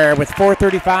Delaware with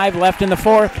 4:35 left in the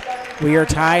 4th. We are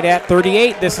tied at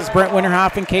 38. This is Brent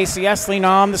Winterhoff and Casey Essling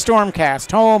on the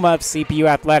Stormcast, home of CPU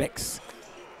Athletics.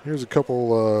 Here's a couple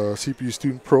CPU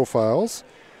student profiles.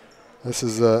 This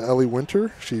is Ellie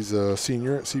Winter. She's a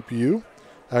senior at CPU.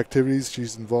 Activities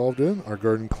she's involved in are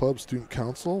garden club, student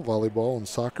council, volleyball, and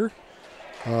soccer.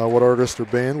 What artist or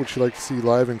band would she like to see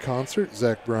live in concert?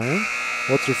 Zach Bryan.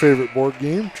 What's her favorite board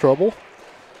game? Trouble.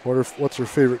 What's her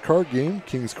favorite card game?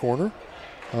 King's Corner.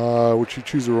 Would she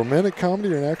choose a romantic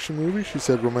comedy or an action movie? She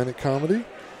said romantic comedy.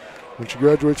 When she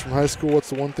graduates from high school, what's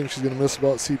the one thing she's going to miss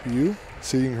about CPU?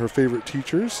 Seeing her favorite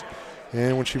teachers.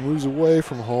 And when she moves away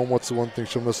from home, what's the one thing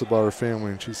she'll miss about her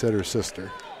family? And she said her sister.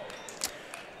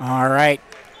 All right.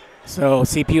 So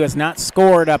CPU has not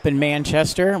scored up in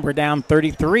Manchester. We're down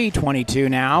 33-22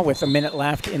 now with a minute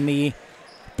left in the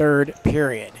 3rd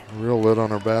period. Real lid on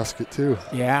her basket, too.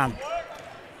 Yeah.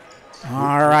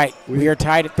 All right. We are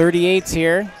tied at 38s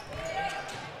here.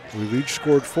 We've each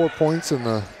scored 4 points in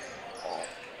the...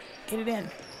 Get it in.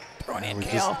 Throw it in, we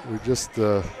Kale. just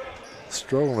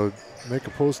struggle to make a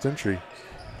post entry.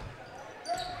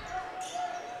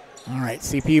 All right,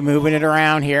 CPU moving it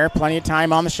around here. Plenty of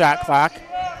time on the shot clock.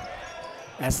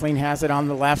 Essling has it on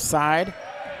the left side.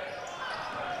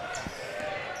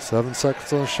 7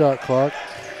 seconds on the shot clock.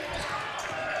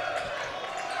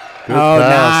 Good Oh,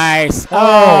 pass. nice.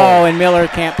 Oh, and Miller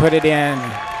can't put it in.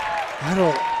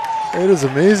 It is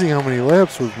amazing how many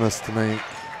layups we've missed tonight.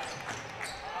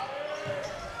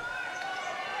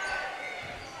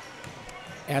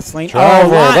 Essling.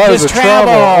 Travel. Lott That is just a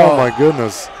travel. Oh, my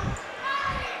goodness.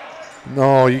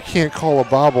 No, you can't call a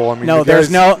bobble. I mean, No,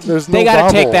 there's no they got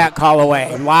to take that call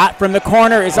away. Lott from the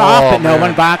corner is off, but no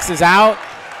one boxes out.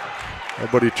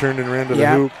 Everybody turned and ran to the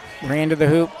hoop. Ran to the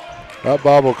hoop. That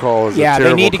bobble call is a terrible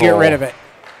they need to get call. rid of it.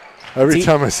 Every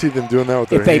time I see them doing that with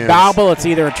their hands. If they hands. bobble, it's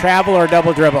either a travel or a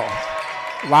double dribble.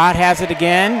 Lott has it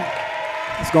again.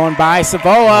 He's going by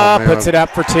Savoa, puts it up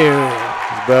for 2.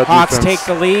 Bad Hawks defense. take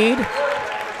the lead.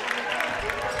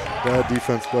 Bad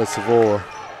defense by Savoa.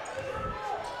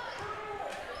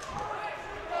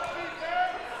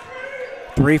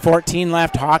 .3:14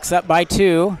 left. Hawks up by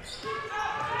 2.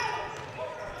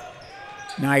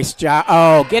 Nice job.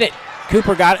 Oh, get it.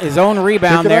 Cooper got his own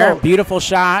rebound there. Out. Beautiful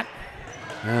shot.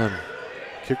 Man,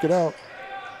 kick it out.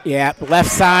 Yeah, left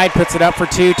side puts it up for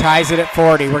 2, ties it at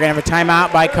 40. We're going to have a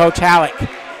timeout by Coach Halleck.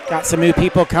 Got some new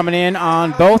people coming in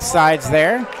on both sides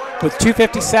there. With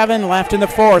 2:57 left in the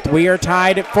 4th, we are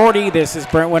tied at 40. This is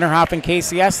Brent Winterhoff and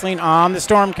Casey Essling on the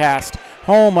Stormcast,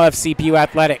 home of CPU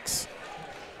Athletics.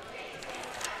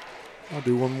 I'll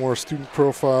do one more student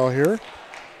profile here.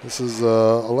 This is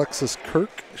Alexis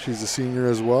Kirk. She's a senior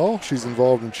as well. She's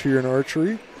involved in cheer and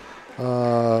archery.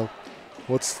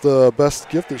 What's the best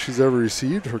gift that she's ever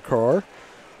received? Her car.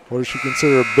 What does she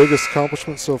consider her biggest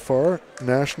accomplishment so far?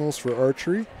 Nationals for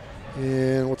archery.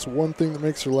 And what's one thing that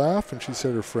makes her laugh? And she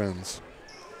said her friends.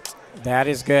 That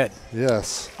is good.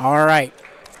 Yes. All right.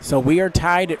 So we are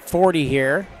tied at 40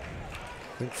 here.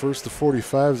 I think first to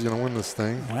 45 is going to win this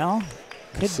thing. Well,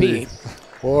 could be.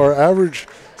 Well, our average,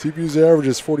 CPU's average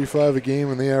is 45 a game,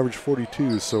 and they average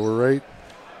 42, so we're right.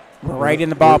 We're right in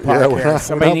the ballpark here.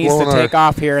 Somebody needs to take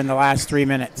off here in the last 3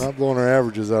 minutes. Not blowing our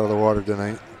averages out of the water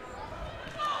tonight.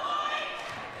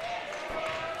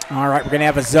 All right, we're going to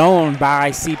have a zone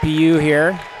by CPU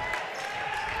here.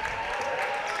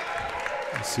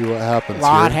 Let's see what happens.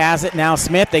 Lott has it now.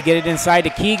 Smith, they get it inside to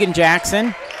Keegan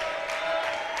Jackson.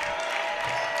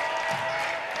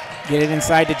 Get it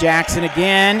inside to Jackson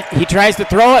again. He tries to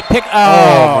throw it.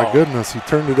 Oh, my goodness. He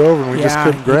turned it over, and we just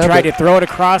couldn't grab it. He tried to throw it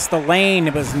across the lane.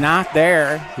 It was not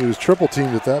there. He was triple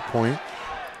teamed at that point.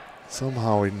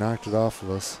 Somehow he knocked it off of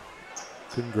us.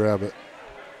 Couldn't grab it.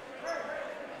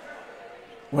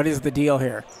 What is the deal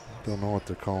here? Don't know what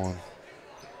they're calling.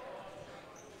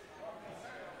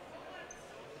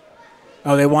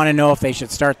 Oh, they want to know if they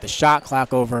should start the shot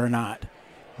clock over or not.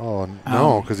 Oh,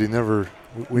 no, because he never...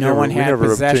 No one had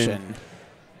possession.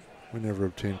 We never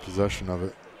obtained possession of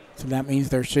it. So that means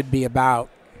there should be about...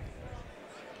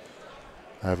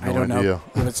 I have no I don't idea.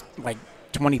 know. It was like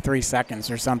 23 seconds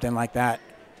or something like that.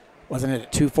 Wasn't it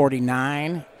at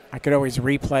 2:49? I could always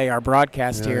replay our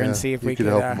broadcast here and see if we could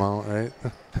help them out, right?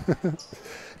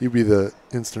 You'd be the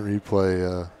instant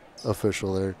replay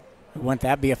official there. Wouldn't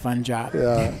that be a fun job?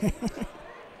 Yeah.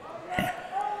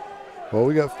 Well,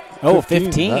 we got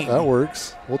 15. That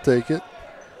works. We'll take it.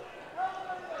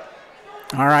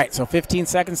 All right, so 15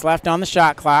 seconds left on the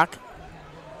shot clock.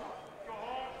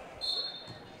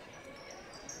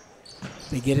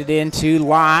 They get it into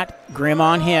Lott. Grimm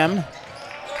on him.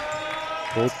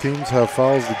 Both teams have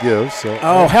fouls to give. So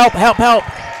help. Good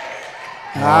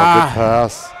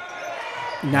pass.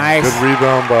 Nice. Good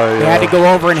rebound by They had to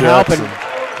go over and Jackson.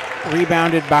 help, and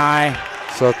rebounded by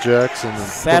Seth Jackson.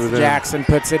 Seth Jackson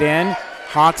puts it in.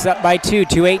 Hawks up by 2.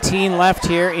 2:18 left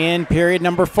here in period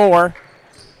number 4.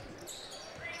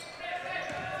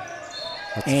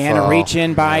 And a reach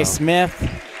in by Smith.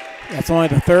 That's only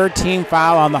the 3rd team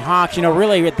foul on the Hawks. You know,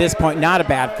 really at this point, not a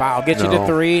bad foul. Gets you to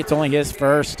 3. It's only his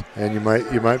first. And you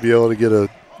might be able to get a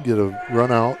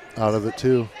run out of it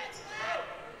too.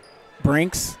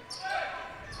 Brinks.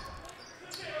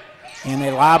 And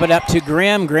they lob it up to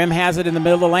Grimm. Grimm has it in the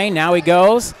middle of the lane. Now he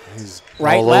goes. He's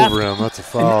right, all left. over him. That's a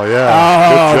foul, yeah.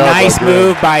 Oh, Good job nice by Grimm.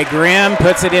 move by Grimm.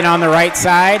 Puts it in on the right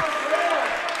side.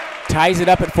 Ties it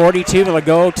up at 42. They'll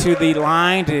go to the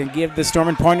line to give the Storm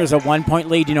and Pointers a 1-point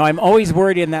lead. You know, I'm always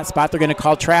worried in that spot they're going to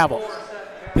call travel.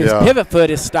 His pivot foot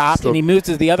is stopped, and he moves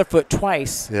his the other foot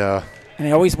twice. Yeah. And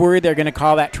I always worry they're going to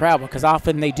call that travel because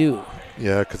often they do.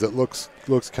 Yeah, because it looks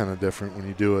kind of different when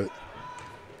you do it.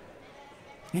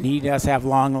 And he does have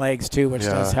long legs too, which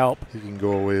does help. He can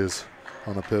go a ways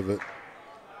on a pivot.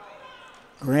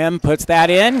 Grimm puts that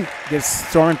in, gives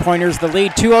Storm and Pointers the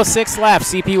lead. 2:06 left.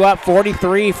 CPU up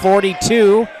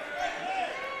 43-42.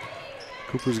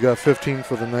 Cooper's got 15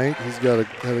 for the night. He's had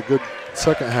a good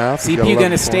second half. CPU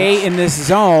going to stay in this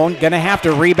zone. Going to have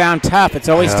to rebound tough. It's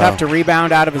always tough to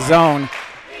rebound out of a zone.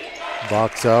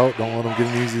 Box out. Don't let him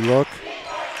get an easy look.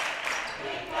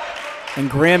 And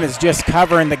Grimm is just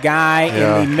covering the guy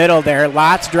in the middle there.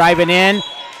 Lott's driving in.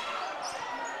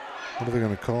 What are they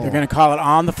going to call? They're going to call it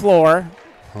on the floor.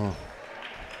 Huh.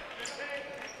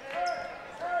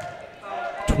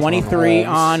 23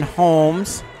 on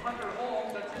Holmes.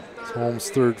 It's Holmes'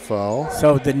 3rd foul.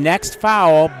 So the next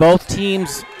foul, both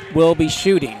teams will be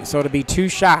shooting. So it'll be 2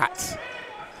 shots.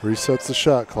 Resets the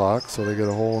shot clock, so they get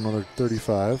a whole another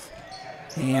 35.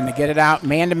 And they get it out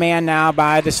man-to-man now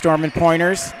by the Storm and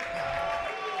Pointers.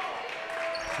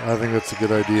 I think that's a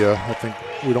good idea. I think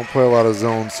we don't play a lot of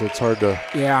zones, so it's hard to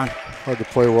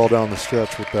play well down the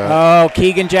stretch with that. Oh,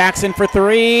 Keegan Jackson for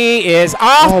 3 is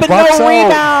off, but no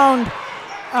rebound.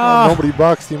 Nobody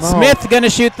boxed him out. Smith going to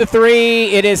shoot the 3.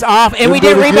 It is off, and we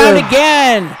did rebound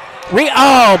again.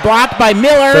 Blocked by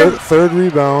Miller. Third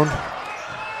rebound.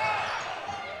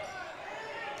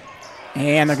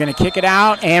 And they're going to kick it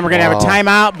out, and we're going to have a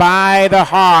timeout by the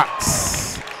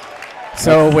Hawks.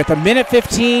 So with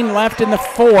 1:15 left in the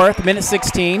 4th, minute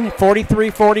 16,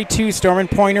 43-42 Storm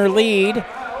and Pointer lead.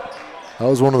 That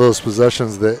was one of those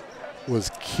possessions that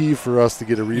was key for us to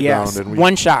get a rebound. Yes, and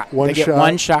one shot. They get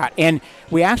one shot. And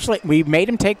we made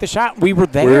him take the shot. We were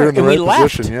there, we were in the and right we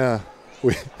left. Position, yeah.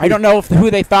 I don't know who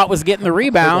they thought was getting the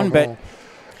rebound, but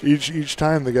each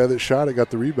time the guy that shot it got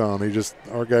the rebound.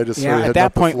 Our guy just started at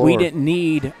that point we didn't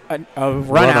need a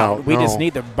run out. We just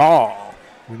need the ball.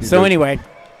 So anyway,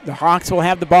 the Hawks will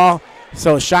have the ball.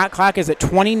 So shot clock is at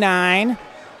 29.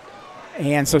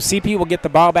 And so CP will get the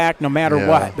ball back no matter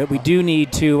what. But we do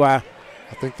need to I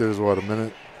think there's, a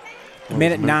minute?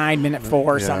 Minute 9, minute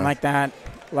 4, something like that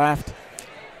left.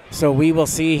 So we will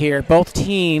see here. Both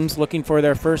teams looking for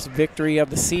their first victory of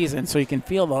the season. So you can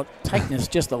feel the tightness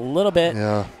just a little bit.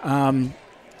 Yeah.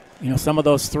 Some of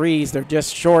those threes, they're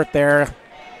just short there.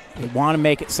 They want to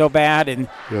make it so bad. And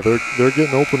they're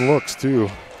getting open looks too.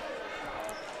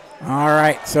 All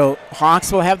right, so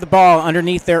Hawks will have the ball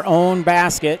underneath their own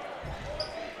basket.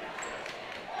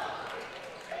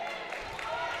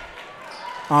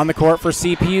 On the court for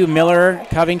CPU, Miller,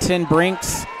 Covington,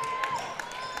 Brinks,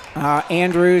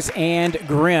 Andrews, and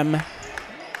Grimm.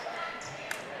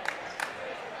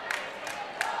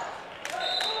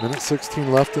 Minute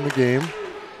 16 left in the game.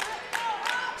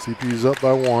 CPU's up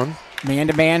by 1.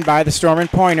 Man-to-man by the Storm and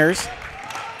Pointers.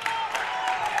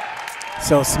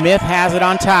 So Smith has it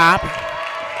on top.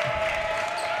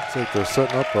 It's like they're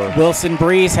setting up a... Wilson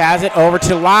Breeze has it over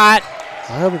to Lott.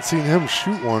 I haven't seen him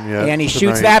shoot one yet. And he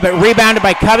shoots that, but rebounded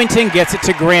by Covington, gets it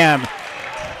to Grimm.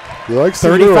 He likes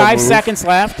 35 seconds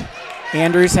left.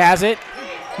 Andrews has it.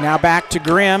 Now back to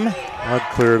Grimm. I'd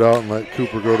clear it out and let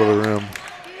Cooper go to the rim.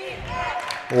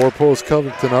 Or post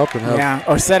Covington up and have...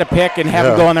 or set a pick and have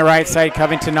him go on the right side,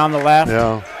 Covington on the left.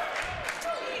 Yeah.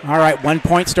 All right, 1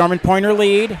 point Storm and Pointer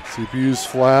lead. CPU's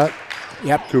flat.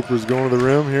 Yep. Cooper's going to the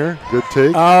rim here. Good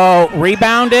take. Oh,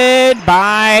 rebounded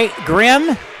by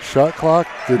Grimm. Shot clock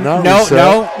did not reset.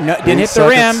 No, didn't hit the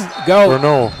rim. Go. Or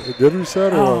no, it did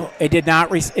reset or what? It did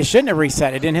not it shouldn't have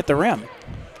reset. It didn't hit the rim.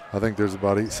 I think there's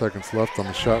about 8 seconds left on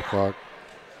the shot clock.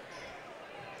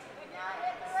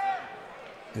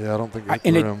 Yeah, I don't think it hit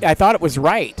the rim. I thought it was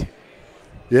right.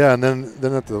 Yeah, and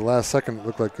then at the last second, it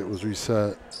looked like it was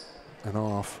reset and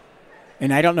off.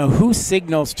 And I don't know who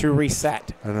signals to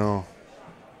reset. I know.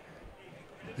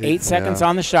 8 seconds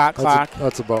on the shot clock.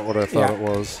 That's about what I thought it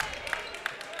was.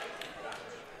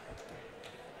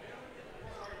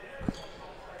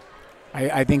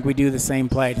 I think we do the same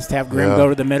play. Just have Grimm go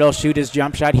to the middle, shoot his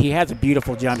jump shot. He has a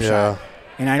beautiful jump shot.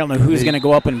 And I don't know who's going to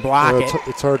go up and block it.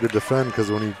 It's hard to defend because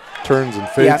when he turns and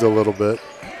fades a little bit,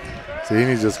 so he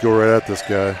needs to just go right at this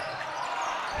guy.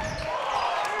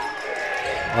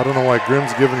 I don't know why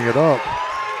Grimm's giving it up.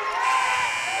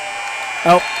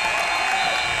 Oh,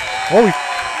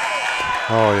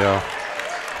 yeah.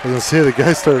 I was going to say the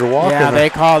guy started walking. Yeah, they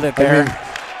called it there. I mean,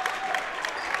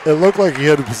 it looked like he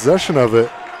had possession of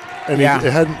it. And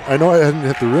it hadn't. I know it hadn't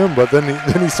hit the rim, but then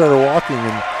he started walking.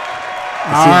 And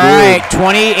all right,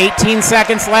 18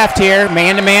 seconds left here.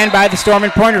 Man-to-man by the Storm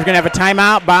and Pointer. We're going to have a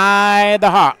timeout by the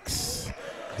Hawks.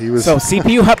 So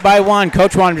CPU up by 1.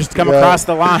 Coach wanted just to come across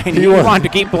the line. He wanted to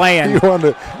keep playing. He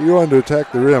wanted to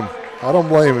attack the rim. I don't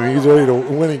blame him. He's ready to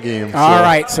win a game. All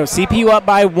right, so CPU up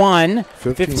by 1.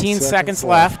 15 seconds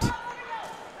left.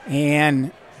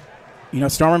 And,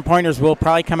 Storm and Pointers will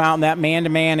probably come out in that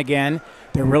man-to-man again.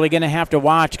 They're really going to have to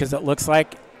watch because it looks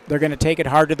like they're going to take it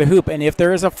hard to the hoop. And if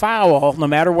there is a foul, no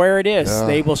matter where it is,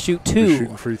 they will shoot 2. They're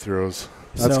shooting free throws.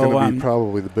 That's going to be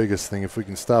probably the biggest thing if we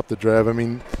can stop the drive. I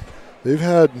mean, they've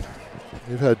had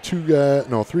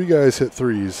 3 guys hit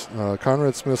threes.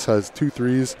 Conrad Smith has 2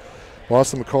 threes.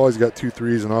 Austin McCauley's got 2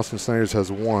 threes, and Austin Snyder's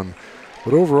has 1.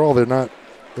 But overall, they're not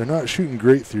shooting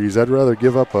great threes. I'd rather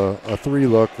give up a 3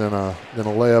 look than a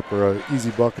layup or an easy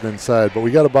bucket inside. But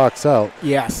we got to box out.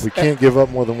 Yes. We can't give up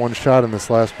more than 1 shot in this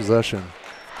last possession.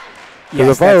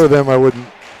 Because if I were them,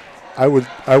 I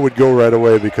would go right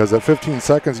away because at 15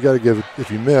 seconds, if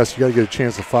you miss, you got to get a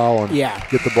chance to foul and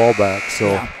get the ball back. So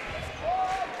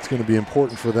it's going to be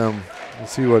important for them. We'll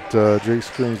see what Jake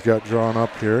Scream's got drawn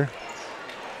up here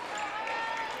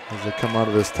as they come out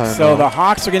of this timeout. So the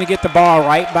Hawks are going to get the ball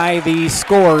right by the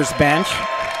scorer's bench.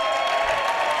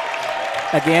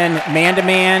 Again,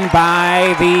 man-to-man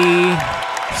by the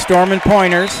Storm and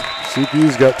Pointers.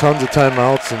 CPU's got tons of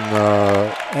timeouts.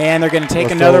 And they're going to take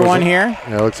another one here.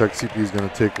 Yeah, it looks like CPU's going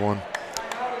to take one.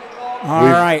 All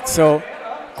right, so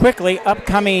quickly,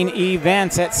 upcoming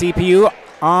events at CPU.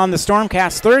 On the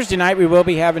Stormcast Thursday night, we will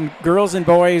be having girls and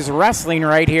boys wrestling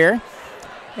right here.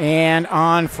 And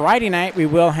on Friday night, we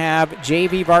will have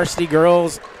JV varsity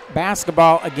girls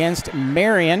basketball against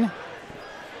Marion.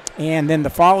 And then the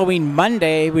following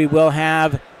Monday, we will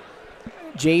have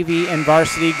JV and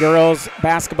varsity girls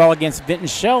basketball against Vinton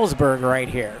Shellsburg right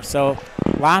here. So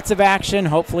lots of action.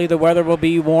 Hopefully the weather will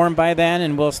be warm by then,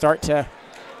 and we'll start to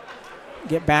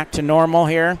get back to normal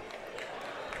here.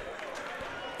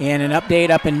 And an update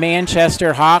up in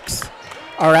Manchester, Hawks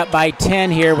are up by 10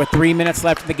 here with 3 minutes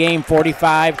left in the game,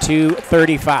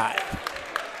 45-35.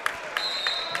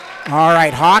 All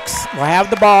right, Hawks will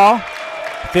have the ball.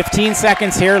 15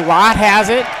 seconds here. Lott has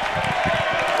it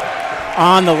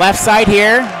on the left side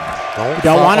here.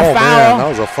 Don't want to foul. Man, that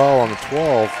was a foul on the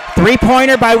 12.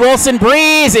 Three-pointer by Wilson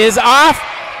Breeze is off.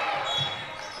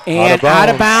 And out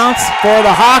of bounds for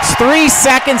the Hawks. 3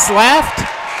 seconds left.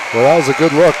 Well, that was a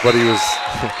good look, but he was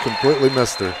completely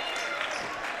missed her.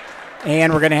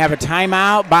 And we're going to have a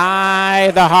timeout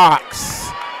by the Hawks.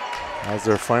 That's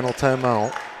their final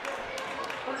timeout.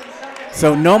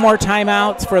 So no more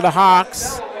timeouts for the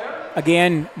Hawks.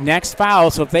 Again, next foul.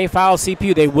 So if they foul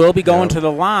CPU, they will be going to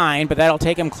the line, but that'll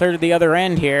take them clear to the other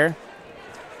end here.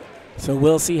 So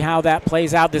we'll see how that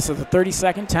plays out. This is a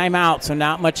 30-second timeout, so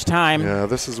not much time. Yeah,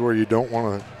 this is where you don't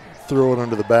want to throw it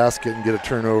under the basket and get a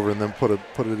turnover and then put it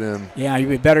in. Yeah, you'd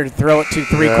be better to throw it to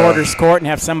three-quarters court and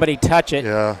have somebody touch it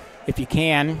if you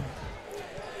can.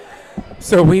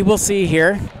 So we will see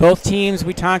here. Both teams,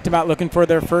 we talked about looking for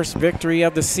their first victory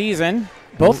of the season.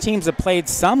 Both teams have played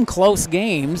some close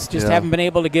games, just haven't been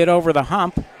able to get over the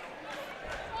hump.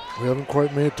 We haven't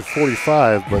quite made it to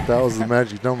 45, but that was the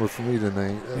magic number for me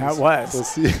tonight. That was.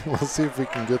 We'll see if we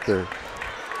can get there.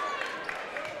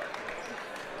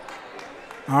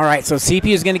 All right, so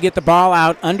CPU is going to get the ball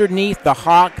out underneath the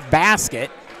Hawk basket.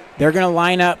 They're going to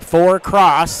line up for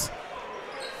cross.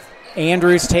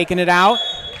 Andrews taking it out.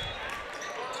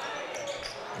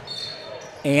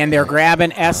 And they're grabbing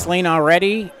Essling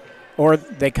already, or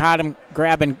they caught him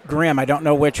grabbing Grimm. I don't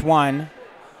know which one.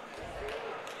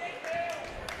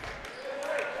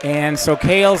 And so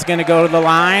Kale's going to go to the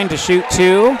line to shoot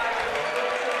 2.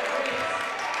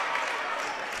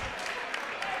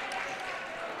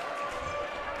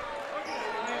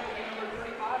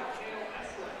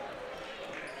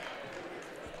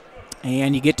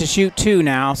 And you get to shoot 2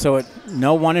 now, so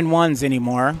no 1-and-1s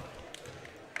anymore.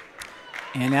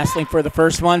 And Essling for the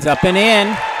first one's up and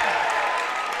in.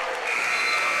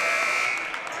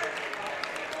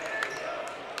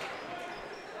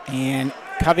 And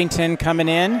Covington coming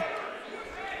in.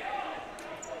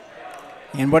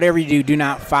 And whatever you do, do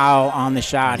not foul on the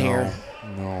shot here.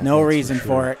 No reason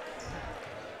for it.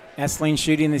 Essling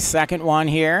shooting the second one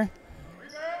here.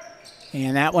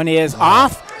 And that one is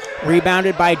off.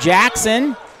 Rebounded by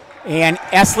Jackson. And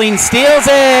Essling steals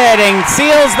it and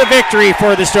seals the victory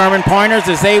for the Storm Pointers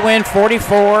as they win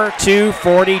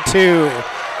 44-42.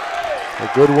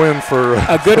 A good win for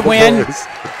a good win.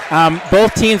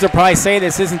 Both teams will probably say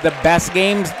this isn't the best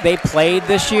games they played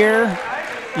this year.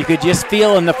 You could just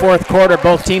feel in the fourth quarter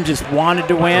both teams just wanted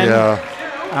to win. Yeah.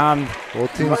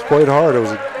 Both teams played hard. It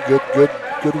was a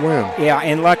good win. Yeah,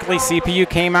 and luckily CPU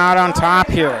came out on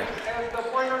top here.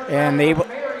 And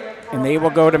they will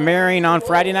go to Marion on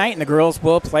Friday night, and the girls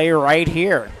will play right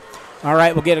here. All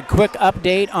right, we'll get a quick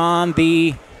update on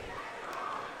the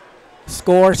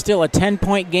score. Still a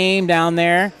 10-point game down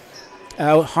there.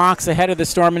 Hawks ahead of the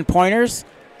Storm and Pointers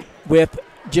with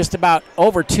just about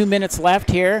over 2 minutes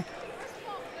left here.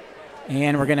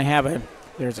 And we're going to have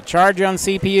there's a charge on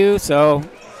CPU, so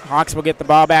Hawks will get the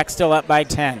ball back, still up by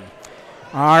 10.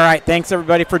 All right, thanks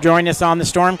everybody for joining us on the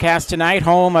Stormcast tonight,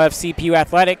 home of CPU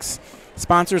Athletics.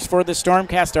 Sponsors for the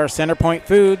Stormcast are Centerpoint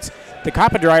Foods, the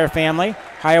Coppadryer family,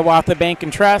 Hiawatha Bank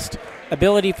and Trust,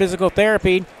 Ability Physical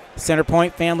Therapy,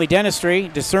 Centerpoint Family Dentistry,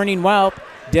 Discerning Wealth,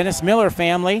 Dennis Miller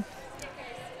Family,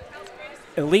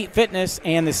 Elite Fitness,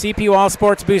 and the CPU All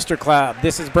Sports Booster Club.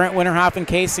 This is Brent Winterhoff and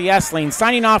Casey Essling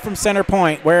signing off from Center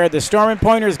Point, where the Storm and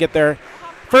Pointers get their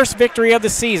first victory of the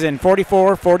season,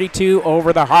 44-42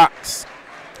 over the Hawks.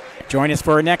 Join us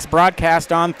for our next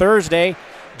broadcast on Thursday,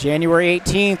 January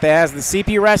 18th, as the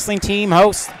CPU Wrestling team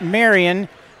hosts Marion.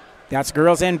 That's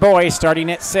girls and boys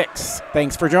starting at 6.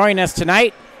 Thanks for joining us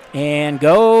tonight, and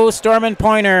go Storm and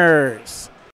Pointers.